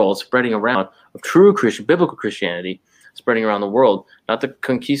the world spreading around, of true Christian, biblical Christianity spreading around the world, not the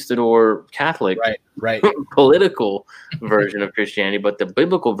conquistador Catholic political version of Christianity, but the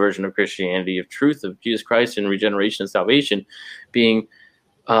biblical version of Christianity, of truth of Jesus Christ and regeneration and salvation being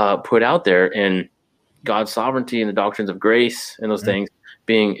put out there, and God's sovereignty and the doctrines of grace and those things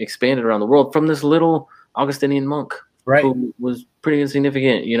being expanded around the world from this little Augustinian monk who was pretty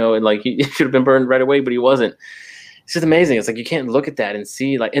insignificant, and like he should have been burned right away, but he wasn't. It's just amazing. It's like you can't look at that and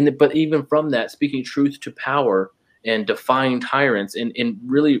see like, but even from that, speaking truth to power and defying tyrants, and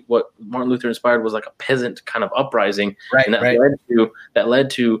really what Martin Luther inspired was like a peasant kind of uprising, and that led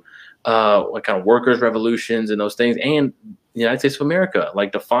to like kind of workers' revolutions and those things, and the United States of America,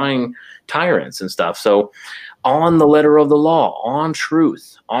 like defying tyrants and stuff. So on the letter of the law, on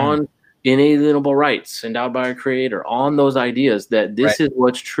truth, on inalienable rights endowed by our Creator, on those ideas that this is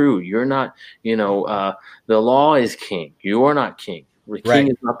what's true. You're not, the law is king. You are not king. The king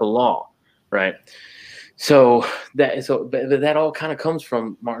is not the law, right? So that all kind of comes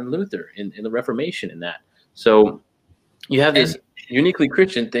from Martin Luther in the Reformation in that. So you have this uniquely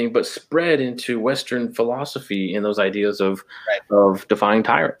Christian thing, but spread into Western philosophy and those ideas of defying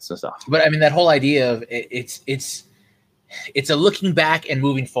tyrants and stuff. But I mean, that whole idea of it's a looking back and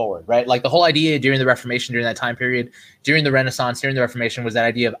moving forward, right? Like the whole idea during the Reformation, during that time period, during the Renaissance, during the Reformation, was that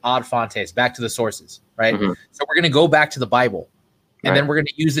idea of ad fontes, back to the sources, right? So we're going to go back to the Bible. And then we're going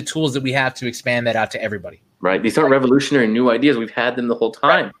to use the tools that we have to expand that out to everybody. Right. These aren't revolutionary new ideas. We've had them the whole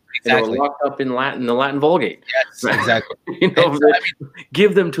time. Right. Exactly. They were locked up in the Latin Vulgate. Yes, exactly.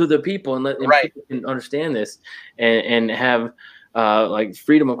 Give them to the people and let them people understand this and have like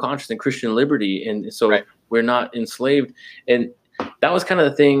freedom of conscience and Christian liberty. And so we're not enslaved. And that was kind of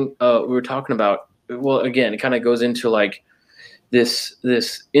the thing we were talking about. Well, again, it kind of goes into like this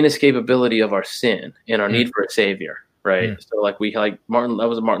inescapability of our sin and our need for a savior. Right. So like Martin, that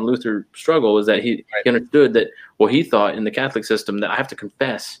was a Martin Luther struggle, is that he understood that, well, he thought in the Catholic system that I have to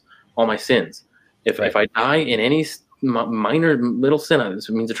confess all my sins. If I die in any minor little sin, it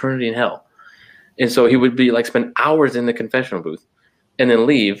means eternity in hell. And so he would be like spend hours in the confessional booth and then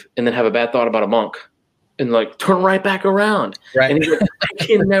leave and then have a bad thought about a monk and like turn right back around. Right. And he's like, I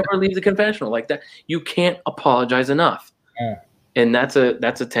can never leave the confessional like that. You can't apologize enough. And that's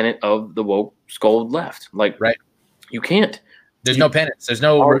a tenet of the woke scold left. Like, you can't. There's no penance. There's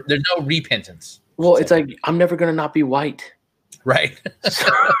no repentance. Well, it's like, I'm never going to not be white. Right.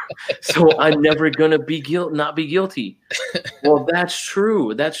 so I'm never going to not be guilty. Well, that's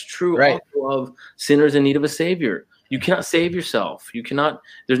true. That's true also of sinners in need of a savior. You cannot save yourself.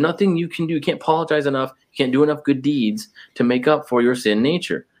 There's nothing you can do. You can't apologize enough. You can't do enough good deeds to make up for your sin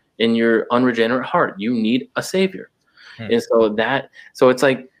nature and your unregenerate heart. You need a savior. And so it's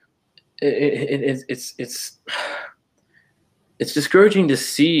like, it's discouraging to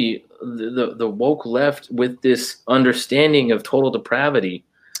see the woke left with this understanding of total depravity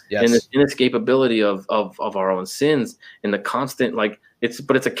and this inescapability of our own sins and the constant it's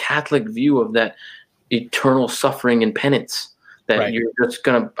a Catholic view of that eternal suffering and penance that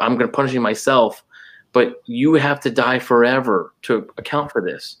I'm gonna punish myself, but you have to die forever to account for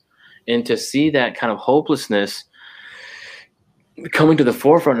this. And to see that kind of hopelessness coming to the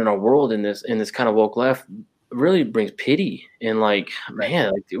forefront in our world in this kind of woke left really brings pity and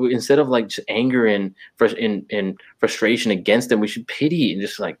instead of like just anger and frustration against them, we should pity and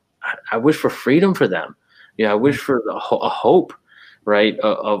just like I wish for freedom for them. I wish for a hope, right,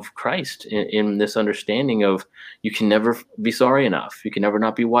 of Christ in this understanding of you can never be sorry enough, you can never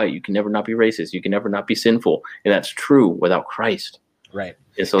not be white, you can never not be racist, you can never not be sinful, and that's true without Christ. Right.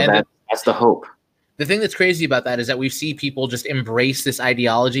 And so that's the hope. The thing that's crazy about that is that we see people just embrace this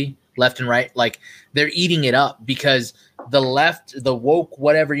ideology left and right. Like they're eating it up because the left, the woke,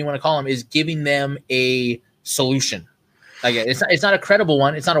 whatever you want to call them, is giving them a solution. Like it's not a credible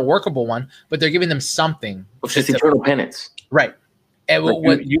one, it's not a workable one, but they're giving them something. It's just eternal penance, right? And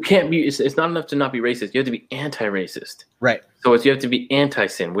like you can't be. It's not enough to not be racist. You have to be anti-racist, right? So you have to be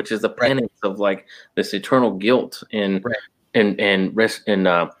anti-sin, which is the penance of like this eternal guilt and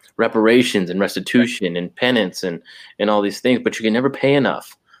reparations and restitution and penance and all these things. But you can never pay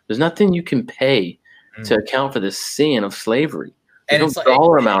enough. There's nothing you can pay to account for the sin of slavery. There's and no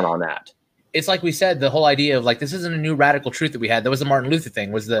dollar amount on that. It's like we said, the whole idea of like, this isn't a new radical truth that we had. That was the Martin Luther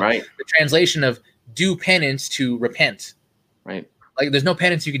thing, was the translation of do penance to repent. Right. Like there's no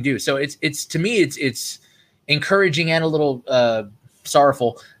penance you can do. So it's to me, it's encouraging and a little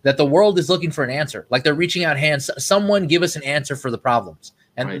sorrowful that the world is looking for an answer. Like they're reaching out hands. Someone give us an answer for the problems.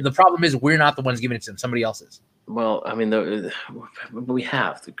 And the problem is we're not the ones giving it to them. Somebody else is. Well, I mean, we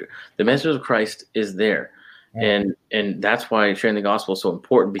have the message of Christ is there. And that's why sharing the gospel is so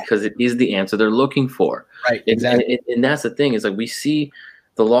important, because it is the answer they're looking for. Right. Exactly. And that's the thing, is like we see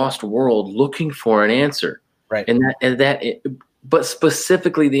the lost world looking for an answer. Right. But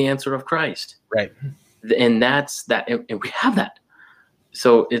specifically the answer of Christ. Right. And that's that. And we have that.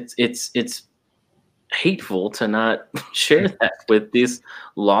 So it's hateful to not share that with this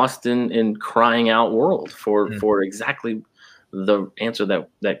lost and crying out world for exactly the answer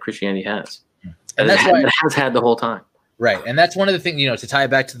that Christianity has. And that's why it has had the whole time. Right. And that's one of the things, to tie it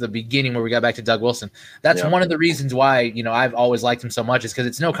back to the beginning where we got back to Doug Wilson, that's one of the reasons why, I've always liked him so much, is because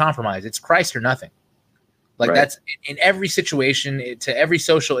it's no compromise. It's Christ or nothing. Like that's in every situation, to every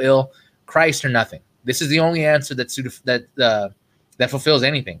social ill, Christ or nothing. This is the only answer that fulfills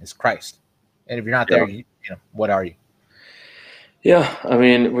anything, is Christ. And if you're not there, what are you? Yeah. I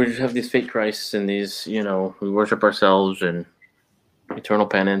mean, we just have these fake Christs and these, we worship ourselves and eternal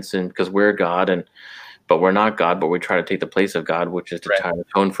penance, and because we're God, but we're not God, but we try to take the place of God, which is to try to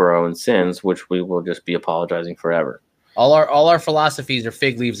atone for our own sins, which we will just be apologizing forever. All our philosophies are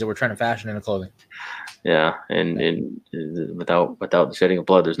fig leaves that we're trying to fashion into clothing. Yeah, and without the shedding of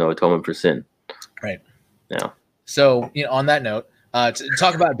blood, there's no atonement for sin. Right. Yeah. So on that note, to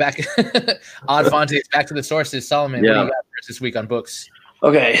talk about back Ad Fontes, back to the sources, Solomon. What do you got for us this week on books?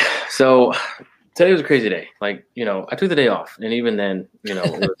 Okay, so today was a crazy day. Like, I took the day off, and even then,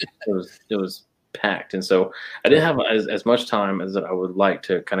 it was packed, and so I didn't have as much time as I would like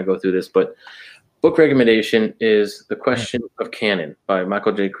to kind of go through this. But book recommendation is The Question of Canon by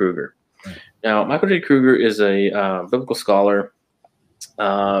Michael J. Kruger. Now, Michael J. Kruger is a biblical scholar,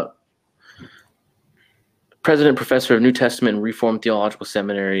 president, professor of New Testament and Reformed Theological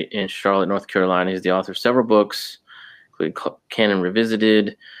Seminary in Charlotte, North Carolina. He's the author of several books, including Canon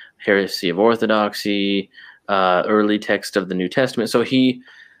Revisited, Heresy of Orthodoxy, early text of the New Testament. So he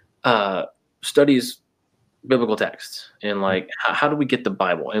studies biblical texts and like how do we get the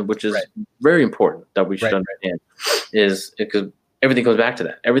Bible, and which is very important that we should understand, is because everything goes back to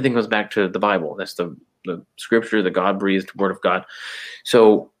that. Everything goes back to the Bible. That's the scripture, the God-breathed word of God.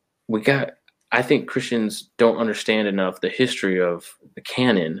 So I think Christians don't understand enough the history of the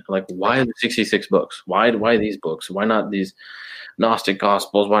canon. Like, why are there 66 books? Why these books? Why not these Gnostic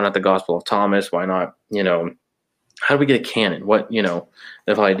Gospels? Why not the Gospel of Thomas? Why not, how do we get a canon? What, the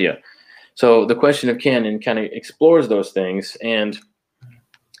whole idea. So the Question of Canon kind of explores those things, and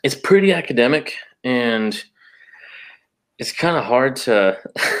it's pretty academic, and it's kind of hard to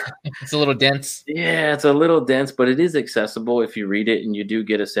it's a little dense. Yeah, it's a little dense, but it is accessible if you read it, and you do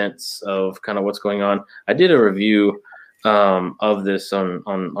get a sense of kind of what's going on. I did a review of this on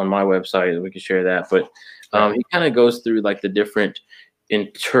my website. We could share that, but he kind of goes through like the different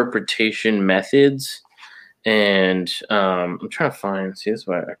interpretation methods, and I'm trying to see, this is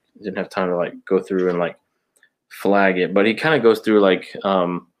why I didn't have time to like go through and like flag it, but he kind of goes through like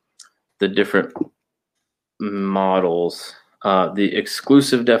the different models, the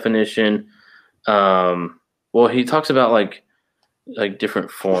exclusive definition. Well, he talks about like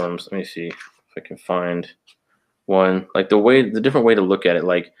different forms. Let me see if I can find one, like the different way to look at it.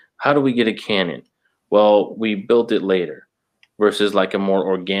 Like, how do we get a canon? Well, we built it later versus like a more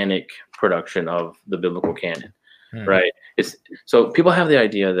organic production of the biblical canon, right? So people have the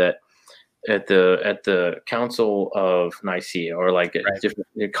idea that at the Council of Nicaea, or like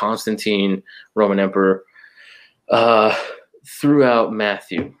Constantine, Roman Emperor, threw out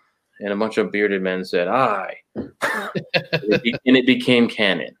Matthew, and a bunch of bearded men said, "I," and it became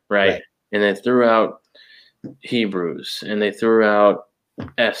canon, right? And they threw out Hebrews, and they threw out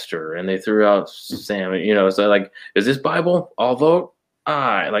Esther, and they threw out Sam. So like, is this Bible? I'll vote.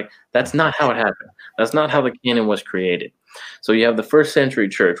 I. Like, that's not how it happened. That's not how the canon was created. So you have the first century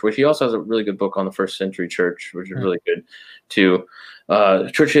church, which he also has a really good book on the first century church, which is really good too.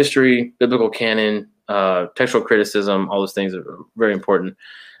 Church history, biblical canon, textual criticism, all those things are very important.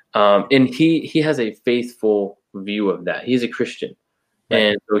 And he has a faithful view of that. He's a Christian. Right.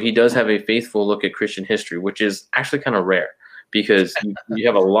 And so he does have a faithful look at Christian history, which is actually kind of rare because you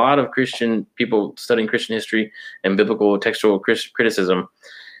have a lot of Christian people studying Christian history and biblical textual criticism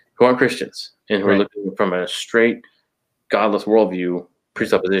who aren't Christians and who are looking from a straight godless worldview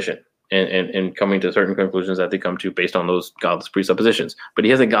presupposition and coming to certain conclusions that they come to based on those godless presuppositions. But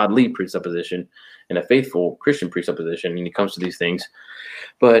he has a godly presupposition and a faithful Christian presupposition, and he comes to these things.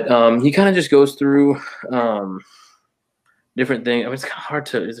 But he kind of just goes through different things. I mean, it's kind of hard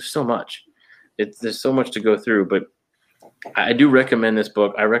to. There's so much. There's so much to go through. But I do recommend this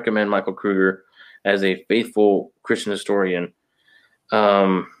book. I recommend Michael Kruger as a faithful Christian historian.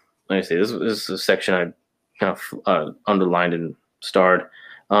 Let me see. This is a section I kind of underlined and starred.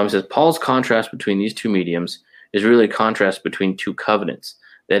 It says Paul's contrast between these two mediums is really a contrast between two covenants.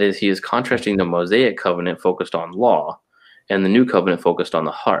 That is, he is contrasting the Mosaic covenant focused on law and the new covenant focused on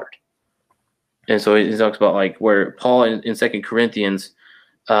the heart. And so he talks about like where Paul in 2 Corinthians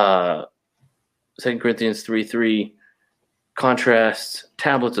 3:3 contrasts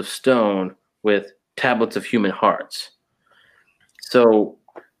tablets of stone with tablets of human hearts. So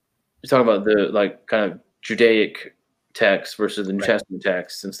you talk about the like kind of Judaic text versus the New Testament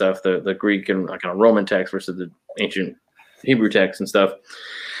text and stuff, the Greek and like kind of Roman text versus the ancient Hebrew text and stuff,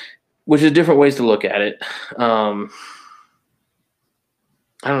 which is different ways to look at it. I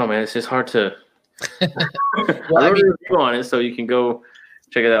don't know, man. It's just hard to. Well, I wrote a review on it, so you can go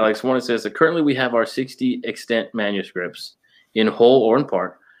check it out. Like someone says, currently we have our 60 extant manuscripts in whole or in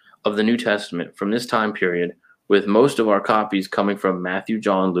part of the New Testament from this time period, with most of our copies coming from Matthew,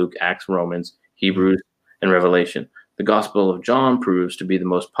 John, Luke, Acts, Romans, Hebrews, and Revelation. The Gospel of John proves to be the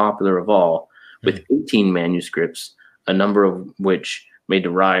most popular of all, with 18 manuscripts, a number of which may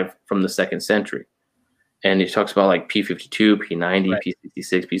derive from the 2nd century. And he talks about like P52, P90,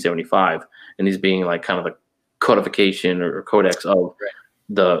 P66, P75, and these being like kind of the codification or codex of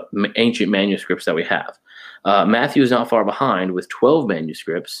the ancient manuscripts that we have. Matthew is not far behind with 12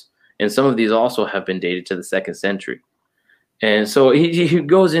 manuscripts, and some of these also have been dated to the 2nd century. And so he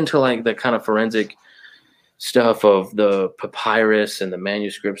goes into like the kind of forensic stuff of the papyrus and the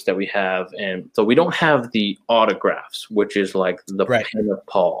manuscripts that we have. And so we don't have the autographs, which is like the pen of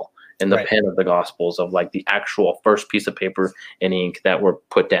Paul and the pen of the Gospels of like the actual first piece of paper and ink that were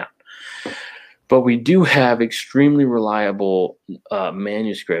put down. But we do have extremely reliable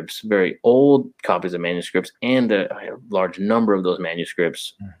manuscripts, very old copies of manuscripts, and a large number of those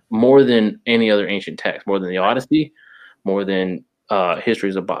manuscripts, more than any other ancient text, more than the Odyssey, more than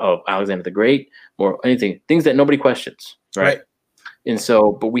histories of Alexander the Great, or anything, things that nobody questions, right? And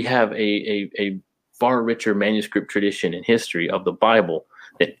so, but we have a far richer manuscript tradition and history of the Bible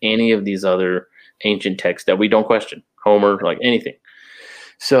than any of these other ancient texts that we don't question, Homer, like anything.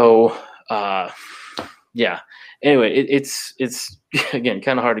 So, anyway, it's again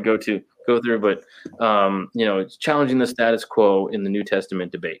kind of hard to go through, but it's challenging the status quo in the New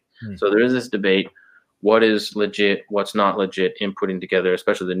Testament debate. So there is this debate: what is legit, what's not legit, in putting together,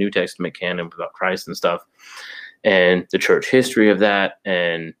 especially the New Testament canon about Christ and stuff, and the church history of that.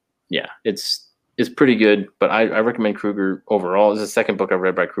 And it's pretty good. But I recommend Kruger overall. This is the second book I've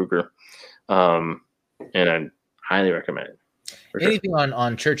read by Kruger, and I highly recommend it. Anything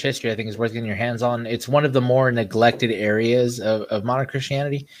on church history, I think, is worth getting your hands on. It's one of the more neglected areas of modern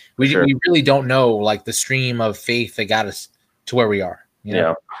Christianity. We really don't know like the stream of faith that got us to where we are. You know?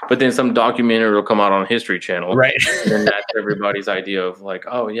 Yeah, but then some documentary will come out on History Channel, right? And that's everybody's idea of like,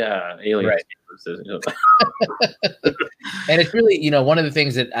 oh yeah, aliens. Right. And it's really, one of the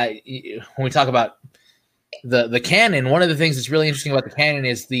things that when we talk about the canon, one of the things that's really interesting about the canon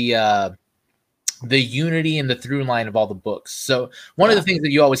is the unity and the through line of all the books. So one of the things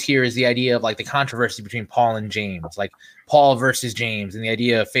that you always hear is the idea of like the controversy between Paul and James, like Paul versus James, and the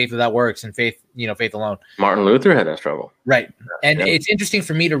idea of faith without works and faith alone. Martin Luther had that struggle. Right. And it's interesting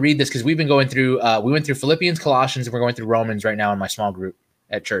for me to read this because we've been going through, we went through Philippians, Colossians, and we're going through Romans right now in my small group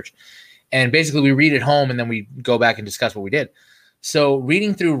at church. And basically we read at home and then we go back and discuss what we did. So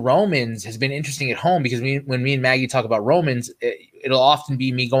reading through Romans has been interesting at home because when me and Maggie talk about Romans, it'll often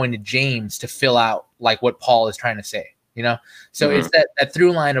be me going to James to fill out like what Paul is trying to say, So it's that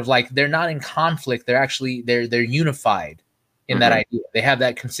through line of like, they're not in conflict. They're actually, they're unified in that idea. They have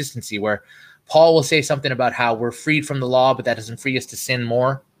that consistency where Paul will say something about how we're freed from the law, but that doesn't free us to sin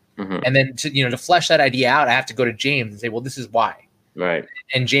more. And then to flesh that idea out, I have to go to James and say, well, this is why. Right.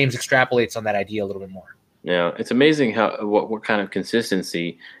 And James extrapolates on that idea a little bit more. Yeah, it's amazing how what kind of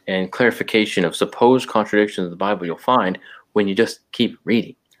consistency and clarification of supposed contradictions of the Bible you'll find when you just keep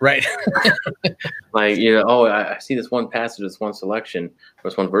reading. Right. Like, oh, I see this one passage, this one selection, or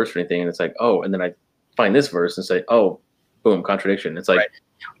this one verse or anything, and it's like, oh, and then I find this verse and say, oh, boom, contradiction. It's like, Right.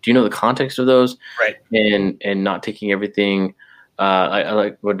 do you know the context of those? Right. And not taking everything. I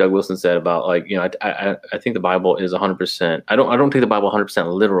like what Doug Wilson said about, like, I think the Bible is 100%. I don't take the Bible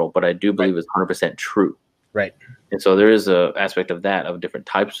 100% literal, but I do believe it's 100% true. Right. And so there is a aspect of that, of different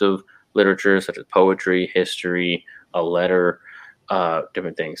types of literature, such as poetry, history, a letter,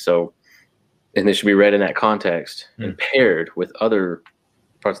 different things. So, and they should be read in that context and paired with other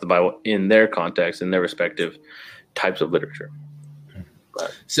parts of the Bible in their context, in their respective types of literature.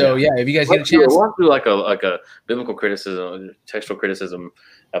 But, so yeah, if you guys get a chance, we'll do like a biblical criticism, textual criticism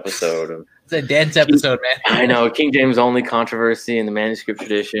episode. It's a dense episode, man. I know, King James only controversy in the manuscript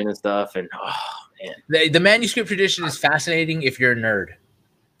tradition and stuff, and the manuscript tradition is fascinating if you're a nerd.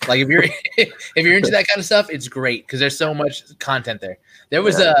 Like if you're if you're into that kind of stuff, it's great because there's so much content there. There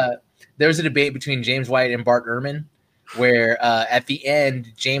was a debate between James White and Bart Ehrman, where at the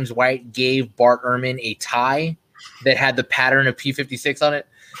end James White gave Bart Ehrman a tie that had the pattern of P56 on it.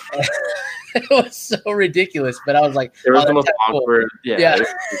 It was so ridiculous, but I was like, it was the most awkward. Cool. Yeah. It was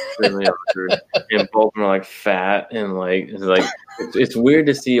extremely awkward. And both are like fat, and like it's weird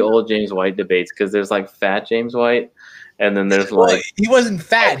to see old James White debates because there's like fat James White, and then there's like he wasn't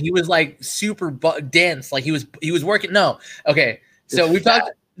fat. He was like super dense. Like he was working. No, okay. So we've talked.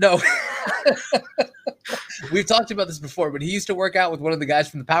 No, we've talked about this before, but he used to work out with one of the guys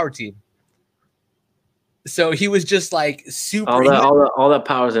from the Power Team. So he was just like super. All that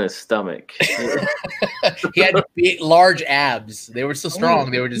power's in his stomach. He had big, large abs. They were so strong.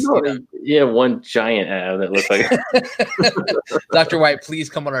 They were just. One giant ab that looked like. Dr. White, please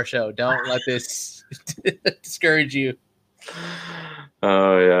come on our show. Don't let this discourage you.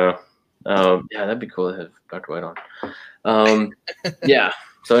 Oh yeah, yeah, that'd be cool to have Dr. White on. Yeah.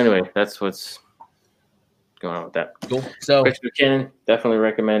 So anyway, that's what's going on with that. Cool. So Chris Buchanan, definitely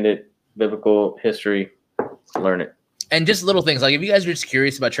recommend it. Biblical history. Learn it. And just little things, like if you guys are just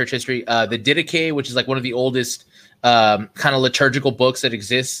curious about church history, the Didache, which is like one of the oldest kind of liturgical books that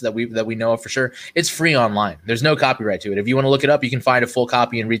exists that we know of for sure, it's free online. There's no copyright to it. If you want to look it up, you can find a full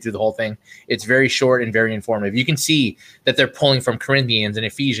copy and read through the whole thing. It's very short and very informative. You can see that they're pulling from Corinthians and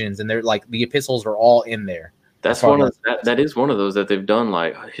Ephesians, and they're like the epistles are all in there. That's one of that is one of those that they've done,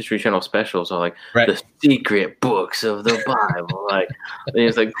 like History Channel specials, or like the secret books of the Bible. Like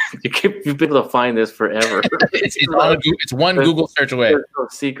it's like you've been able to find this forever. It's one Google search away. There's no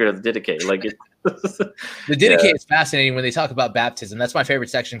secret of the Didache. Like the Didache is fascinating when they talk about baptism. That's my favorite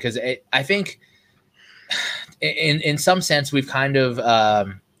section because I think in some sense we've kind of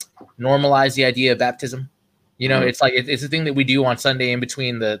normalized the idea of baptism. It's like it's a thing that we do on Sunday in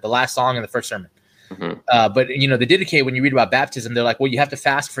between the last song and the first sermon. Mm-hmm. But the Didache, when you read about baptism, they're like, well, you have to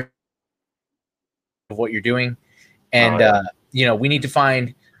fast for what you're doing, and we need to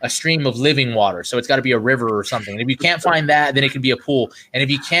find a stream of living water, so it's got to be a river or something. And if you can't find that, then it can be a pool. And if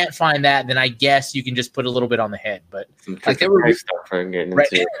you can't find that, then I guess you can just put a little bit on the head. But like they were into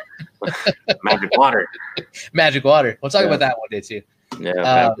magic water. Magic water. We'll talk about that one day too. Yeah,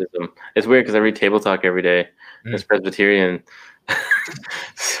 baptism. It's weird because I read Table Talk every day. It's Presbyterian.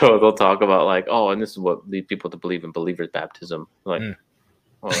 So they'll talk about like, oh, and this is what leads people to believe in believers' baptism. Like,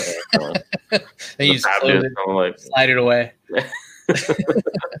 oh, yeah, then you just slide it away. Right.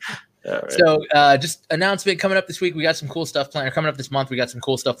 So just announcement coming up this week. We got some cool stuff planned. Coming up this month, we got some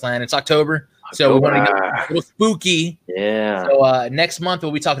cool stuff planned. It's October. So we want to get a little spooky. Yeah. So next month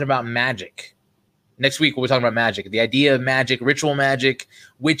we'll be talking about magic. Next week we'll be talking about magic. The idea of magic, ritual magic,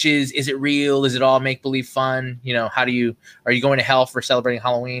 witches. Is it real? Is it all make-believe fun? Are you going to hell for celebrating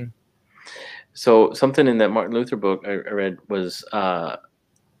Halloween? So something in that Martin Luther book I read was about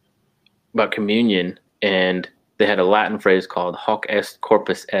communion, and they had a Latin phrase called hoc est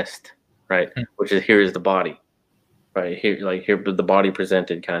corpus est, right? Which is here is the body, right? Here the body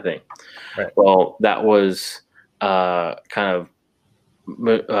presented kind of thing. Right. Well, that was kind of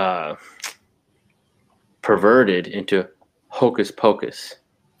perverted into hocus pocus.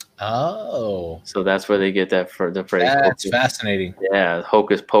 Oh, so that's where they get that for the phrase. That's fascinating. Yeah,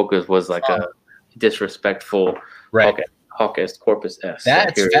 hocus pocus was like a disrespectful. Right. Hoc est corpus est.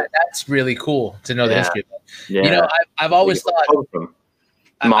 That's really cool to know the history of that. Yeah. I've always thought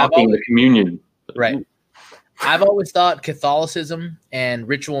mocking the communion. Right. I've always thought Catholicism and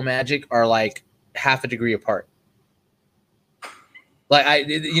ritual magic are like half a degree apart. Like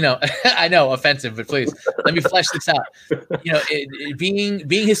I know, offensive, but please let me flesh this out. Being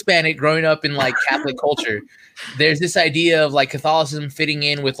Hispanic, growing up in like Catholic culture, there's this idea of like Catholicism fitting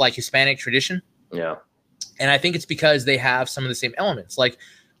in with like Hispanic tradition. Yeah. And I think it's because they have some of the same elements. Like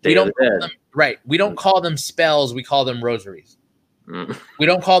We don't call them spells, we call them rosaries. We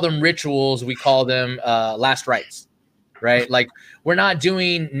don't call them rituals, we call them last rites. Right? Like we're not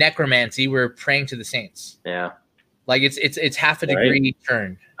doing necromancy, we're praying to the saints. Yeah. Like it's half a degree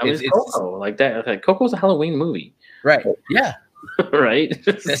turned. I mean, it's Coco, like that. Like, Coco's a Halloween movie. Right. Yeah. Right.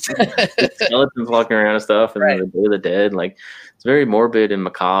 Skeletons walking around and stuff, and the Day of the Dead. Like, it's very morbid and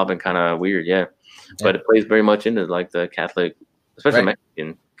macabre and kind of weird. Yeah. But it plays very much into like the Catholic, especially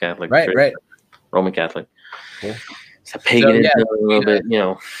Mexican Catholic, right, Roman Catholic. Cool. It's a paganism a little bit,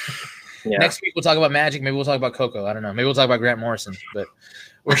 Yeah. Next week we'll talk about magic. Maybe we'll talk about Coco. I don't know. Maybe we'll talk about Grant Morrison. But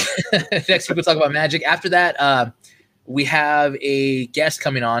next week we'll talk about magic. After that, we have a guest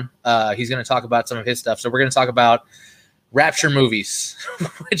coming on. He's going to talk about some of his stuff. So we're going to talk about Rapture movies,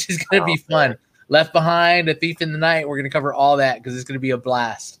 which is going to be fun. Left Behind, A Thief in the Night. We're going to cover all that because it's going to be a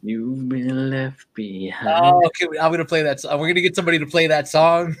blast. You've been left behind. Oh, okay. I'm going to play that song. We're going to get somebody to play that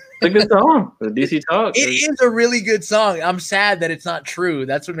song. It's a good song. The DC Talk. It is a really good song. I'm sad that it's not true.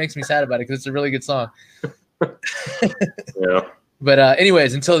 That's what makes me sad about it because it's a really good song. Yeah. But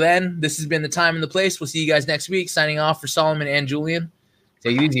anyways, until then, this has been The Time and the Place. We'll see you guys next week. Signing off for Solomon and Julian.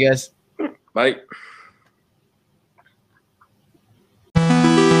 Take it easy, guys. Bye.